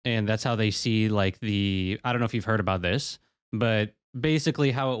 And that's how they see, like, I don't know if you've heard about this, but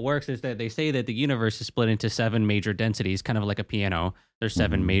basically how it works is that they say that the universe is split into 7 major densities, kind of like a piano. There's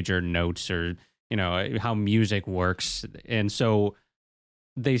 7 major notes, or, how music works. And so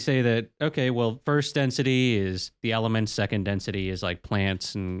they say that, okay, well, first density is the elements, second density is like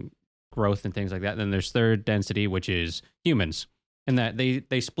plants and growth and things like that. Then there's third density, which is humans. And that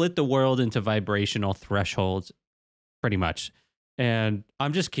they split the world into vibrational thresholds, pretty much. And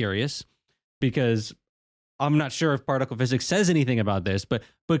I'm just curious, because I'm not sure if particle physics says anything about this, but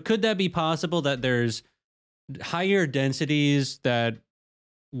could that be possible, that there's higher densities that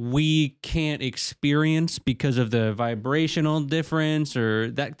we can't experience because of the vibrational difference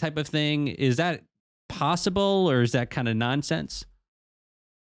or that type of thing. Is that possible, or is that kind of nonsense?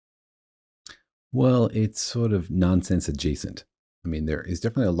 Well, it's sort of nonsense adjacent. I mean, there is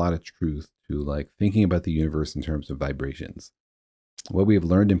definitely a lot of truth to like thinking about the universe in terms of vibrations. What we have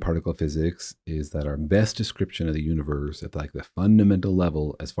learned in particle physics is that our best description of the universe at like the fundamental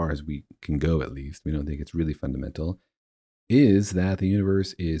level, as far as we can go at least, we don't think it's really fundamental, is that the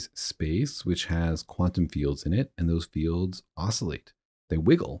universe is space which has quantum fields in it, and those fields oscillate. They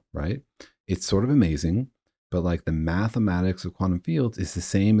wiggle, right? It's sort of amazing, but like the mathematics of quantum fields is the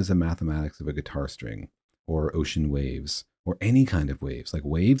same as the mathematics of a guitar string or ocean waves or any kind of waves. Like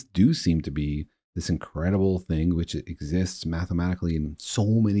waves do seem to be this incredible thing which exists mathematically in so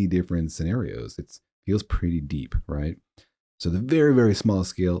many different scenarios. It feels pretty deep, right? So the very, very small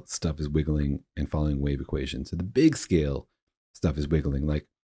scale stuff is wiggling and following wave equations. So the big scale stuff is wiggling, like,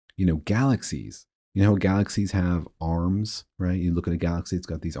 galaxies. You know how galaxies have arms, right? You look at a galaxy, it's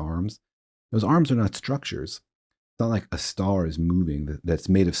got these arms. Those arms are not structures. It's not like a star is moving that's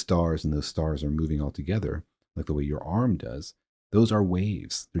made of stars and those stars are moving all together like the way your arm does. Those are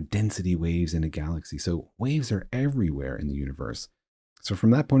waves. They're density waves in a galaxy. So waves are everywhere in the universe. So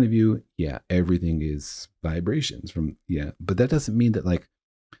from that point of view, yeah, everything is vibrations but that doesn't mean that like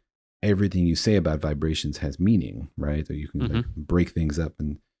everything you say about vibrations has meaning, right? Or you can like break things up,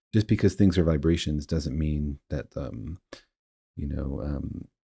 and just because things are vibrations doesn't mean that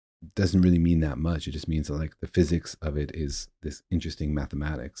doesn't really mean that much. It just means that like the physics of it is this interesting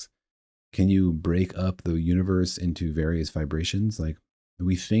mathematics. Can you break up the universe into various vibrations? Like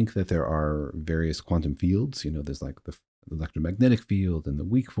we think that there are various quantum fields. There's like the electromagnetic field and the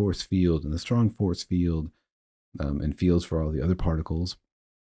weak force field and the strong force field, and fields for all the other particles.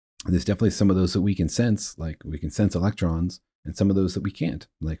 And there's definitely some of those that we can sense, like we can sense electrons, and some of those that we can't,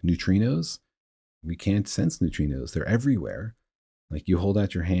 like neutrinos. We can't sense neutrinos. They're everywhere. Like you hold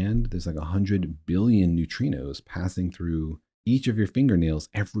out your hand, there's like 100 billion neutrinos passing through each of your fingernails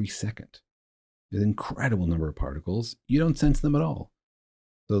every second. There's an incredible number of particles. You don't sense them at all.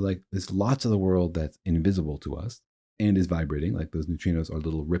 So like there's lots of the world that's invisible to us and is vibrating. Like those neutrinos are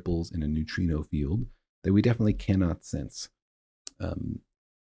little ripples in a neutrino field that we definitely cannot sense.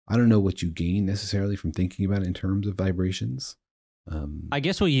 I don't know what you gain necessarily from thinking about it in terms of vibrations. I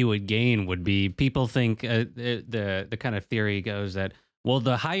guess what you would gain would be people think the kind of theory goes that, well,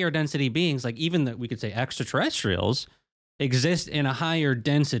 the higher density beings, like even we could say extraterrestrials, exist in a higher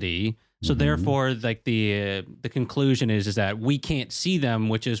density. So therefore, like the conclusion is that we can't see them,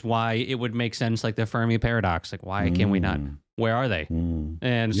 which is why it would make sense, like the Fermi paradox. Like, why can we not? Where are they?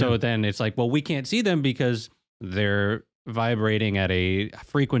 And so then it's like, well, we can't see them because they're vibrating at a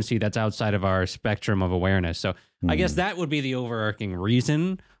frequency that's outside of our spectrum of awareness. So I guess that would be the overarching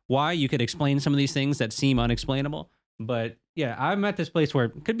reason why you could explain some of these things that seem unexplainable. But yeah, I'm at this place where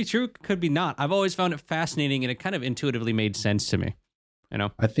it could be true, could be not. I've always found it fascinating, and it kind of intuitively made sense to me.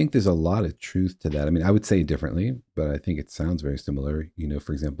 I think there's a lot of truth to that. I mean, I would say it differently, but I think it sounds very similar.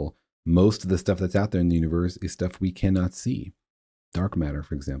 For example, most of the stuff that's out there in the universe is stuff we cannot see. Dark matter,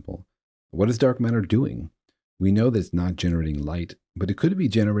 for example. What is dark matter doing? We know that it's not generating light, but it could be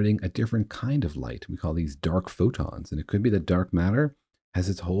generating a different kind of light. We call these dark photons. And it could be that dark matter has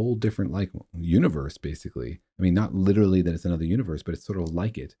its whole different like universe, basically. I mean, not literally that it's another universe, but it's sort of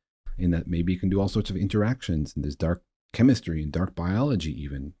like it in that maybe it can do all sorts of interactions, and there's dark chemistry and dark biology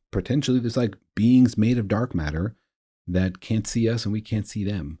even. Potentially there's like beings made of dark matter that can't see us and we can't see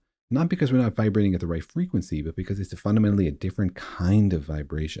them. Not because we're not vibrating at the right frequency, but because it's fundamentally a different kind of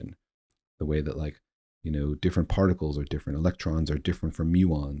vibration. The way that like, different particles are different, electrons are different from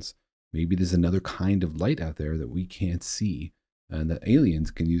muons. Maybe there's another kind of light out there that we can't see and that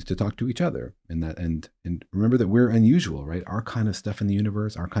aliens can use to talk to each other. And remember that we're unusual, right? Our kind of stuff in the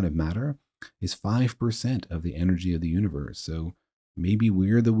universe, our kind of matter is 5% of the energy of the universe. So maybe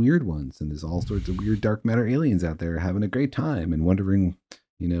we're the weird ones, and there's all sorts of weird dark matter aliens out there having a great time and wondering,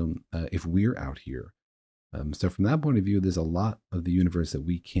 if we're out here. So from that point of view, there's a lot of the universe that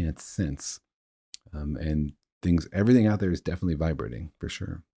we can't sense. And everything out there is definitely vibrating for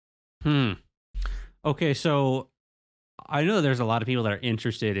sure. Okay, so I know there's a lot of people that are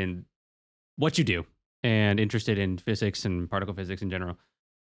interested in what you do and interested in physics and particle physics in general.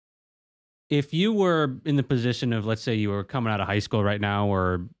 If you were in the position of, let's say you were coming out of high school right now,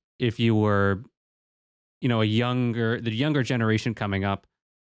 or if you were, the younger generation coming up,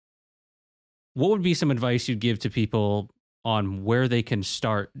 what would be some advice you'd give to people on where they can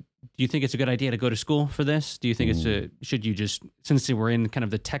start do you think it's a good idea to go to school for this? Do you think should you just, since we're in kind of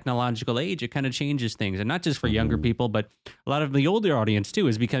the technological age, it kind of changes things, and not just for younger people, but a lot of the older audience too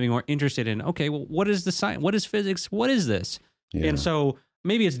is becoming more interested in, okay, well, what is the science? What is physics? What is this? Yeah. And so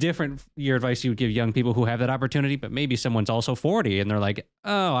maybe it's different, your advice you would give young people who have that opportunity, but maybe someone's also 40 and they're like,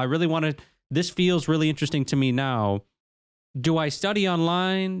 oh, I really want to, this feels really interesting to me now. Do I study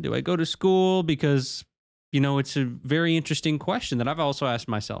online? Do I go to school? Because, it's a very interesting question that I've also asked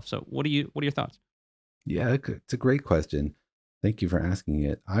myself. So what are your thoughts? Yeah, it's a great question. Thank you for asking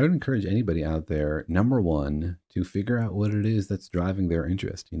it. I would encourage anybody out there, number one, to figure out what it is that's driving their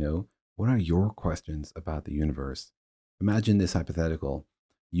interest. What are your questions about the universe? Imagine this hypothetical.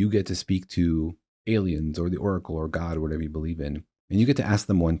 You get to speak to aliens or the Oracle or God or whatever you believe in, and you get to ask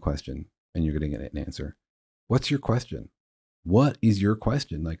them one question and you're going to get an answer. What's your question? What is your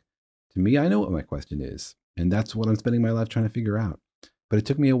question? Like, to me, I know what my question is, and that's what I'm spending my life trying to figure out. But it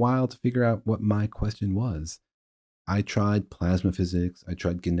took me a while to figure out what my question was. I tried plasma physics. I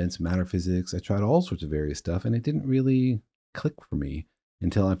tried condensed matter physics. I tried all sorts of various stuff, and it didn't really click for me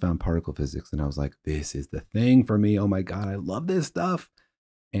until I found particle physics. And I was like, this is the thing for me. Oh my God, I love this stuff.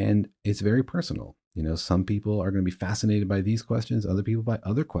 And it's very personal. Some people are going to be fascinated by these questions, other people by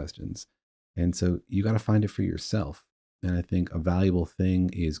other questions. And so you got to find it for yourself. And I think a valuable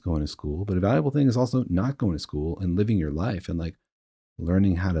thing is going to school, but a valuable thing is also not going to school and living your life and like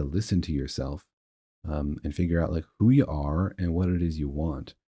learning how to listen to yourself, and figure out like who you are and what it is you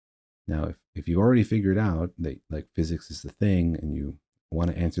want. Now, if you already figured out that like physics is the thing and you want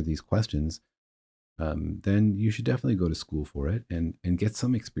to answer these questions, then you should definitely go to school for it and get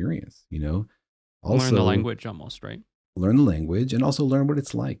some experience, Also, learn the language almost, right? Learn the language and also learn what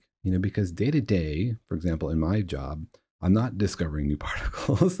it's like, because day to day, for example, in my job, I'm not discovering new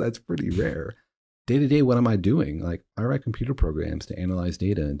particles. That's pretty rare. Day to day, what am I doing? Like, I write computer programs to analyze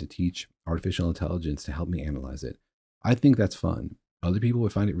data and to teach artificial intelligence to help me analyze it. I think that's fun. Other people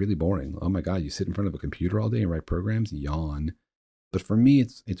would find it really boring. Oh my God, you sit in front of a computer all day and write programs? Yawn. But for me,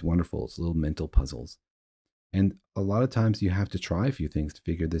 it's wonderful. It's little mental puzzles. And a lot of times you have to try a few things to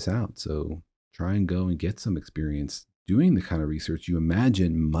figure this out. So try and go and get some experience doing the kind of research you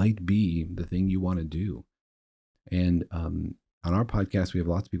imagine might be the thing you want to do. And on our podcast, we have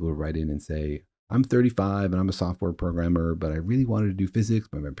lots of people who write in and say, I'm 35 and I'm a software programmer, but I really wanted to do physics,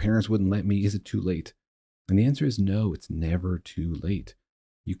 but my parents wouldn't let me. Is it too late? And the answer is no, it's never too late.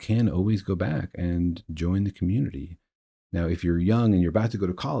 You can always go back and join the community. Now, if you're young and you're about to go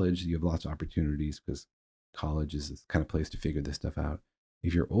to college, you have lots of opportunities because college is the kind of place to figure this stuff out.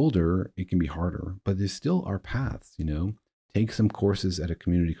 If you're older, it can be harder, but there still are paths, Take some courses at a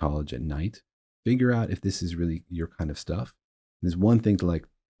community college at night. Figure out if this is really your kind of stuff. There's one thing to like,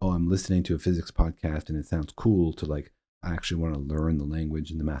 oh, I'm listening to a physics podcast and it sounds cool, to like, I actually want to learn the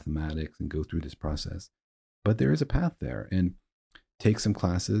language and the mathematics and go through this process. But there is a path there, and take some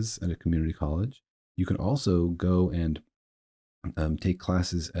classes at a community college. You can also go and take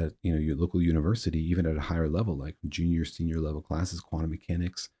classes at your local university, even at a higher level, like junior, senior level classes, quantum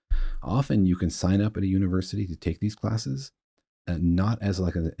mechanics. Often you can sign up at a university to take these classes, not as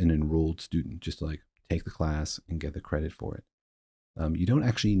like an enrolled student, just like take the class and get the credit for it. You don't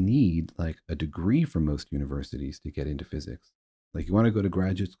actually need like a degree from most universities to get into physics. Like, you want to go to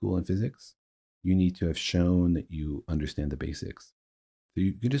graduate school in physics, you need to have shown that you understand the basics. So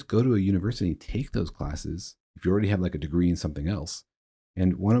you can just go to a university and take those classes if you already have like a degree in something else.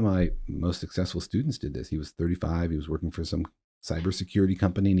 And one of my most successful students did this. He was 35. He was working for some cybersecurity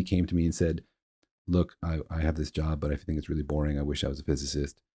company, and he came to me and said, look, I have this job, but I think it's really boring. I wish I was a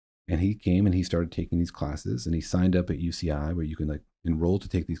physicist. And he came and he started taking these classes, and he signed up at UCI, where you can like enroll to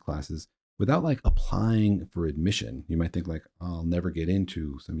take these classes without like applying for admission. You might think like, oh, I'll never get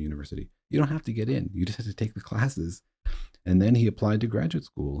into some university. You don't have to get in. You just have to take the classes. And then he applied to graduate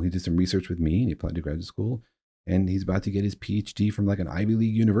school. He did some research with me and he applied to graduate school. And he's about to get his PhD from like an Ivy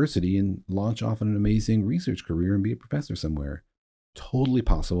League university and launch off on an amazing research career and be a professor somewhere. Totally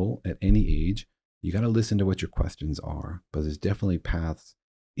possible at any age. You got to listen to what your questions are, but there's definitely paths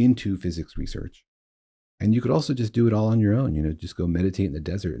into physics research. And you could also just do it all on your own, just go meditate in the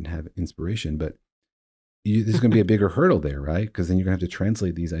desert and have inspiration. But there's going to be a bigger hurdle there, right? Because then you're going to have to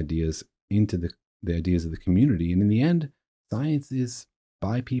translate these ideas into the ideas of the community. And in the end, science is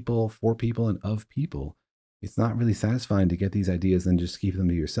by people, for people, and of people. It's not really satisfying to get these ideas and just keep them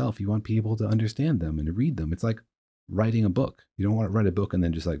to yourself. You want people to understand them and to read them. It's like writing a book. You don't want to write a book and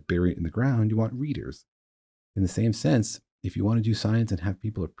then just like bury it in the ground. You want readers. In the same sense, if you want to do science and have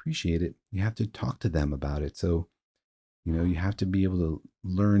people appreciate it, you have to talk to them about it. So, you have to be able to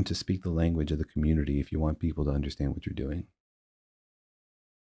learn to speak the language of the community if you want people to understand what you're doing.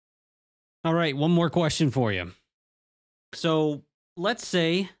 All right, one more question for you. So let's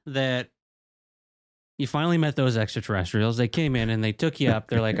say that you finally met those extraterrestrials. They came in and they took you up.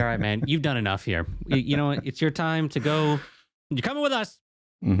 They're like, all right, man, you've done enough here. You know, it's your time to go. You're coming with us.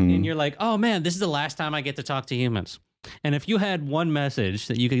 And you're like, oh, man, this is the last time I get to talk to humans. And if you had one message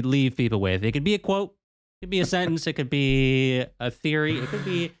that you could leave people with, it could be a quote, it could be a sentence, it could be a theory, it could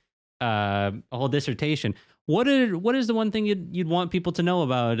be a whole dissertation. What is the one thing you'd want people to know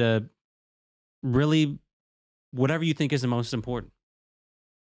about really whatever you think is the most important?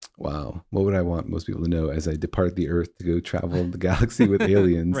 Wow. What would I want most people to know as I depart the Earth to go travel the galaxy with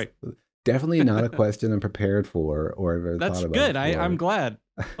aliens? Right. Definitely not a question I'm prepared for or I've ever That's thought about. good. I'm glad.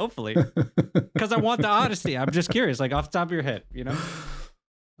 Hopefully. Because I want the honesty. I'm just curious, like off the top of your head, you know?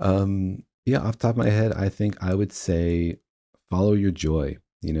 Yeah, off the top of my head, I think I would say follow your joy.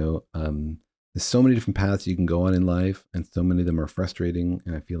 You know, there's so many different paths you can go on in life, and so many of them are frustrating.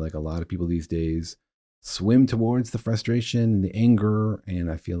 And I feel like a lot of people these days swim towards the frustration and the anger. And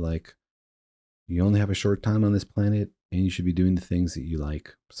I feel like you only have a short time on this planet, and you should be doing the things that you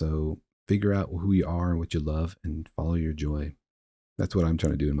like. So figure out who you are and what you love and follow your joy. That's what I'm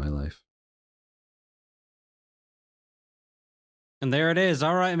trying to do in my life. And there it is.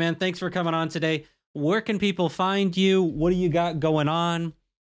 All right, man. Thanks for coming on today. Where can people find you? What do you got going on?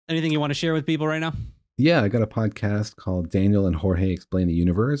 Anything you want to share with people right now? Yeah, I got a podcast called Daniel and Jorge Explain the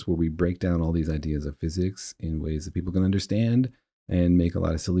Universe, where we break down all these ideas of physics in ways that people can understand and make a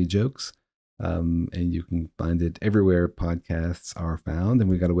lot of silly jokes. And you can find it everywhere podcasts are found. And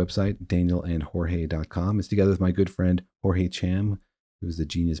we've got a website, danielandjorge.com. It's together with my good friend, Jorge Cham, who's the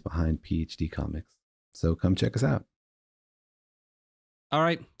genius behind PhD Comics. So come check us out. All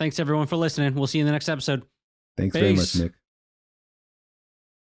right. Thanks, everyone, for listening. We'll see you in the next episode. Thanks very much, Nick.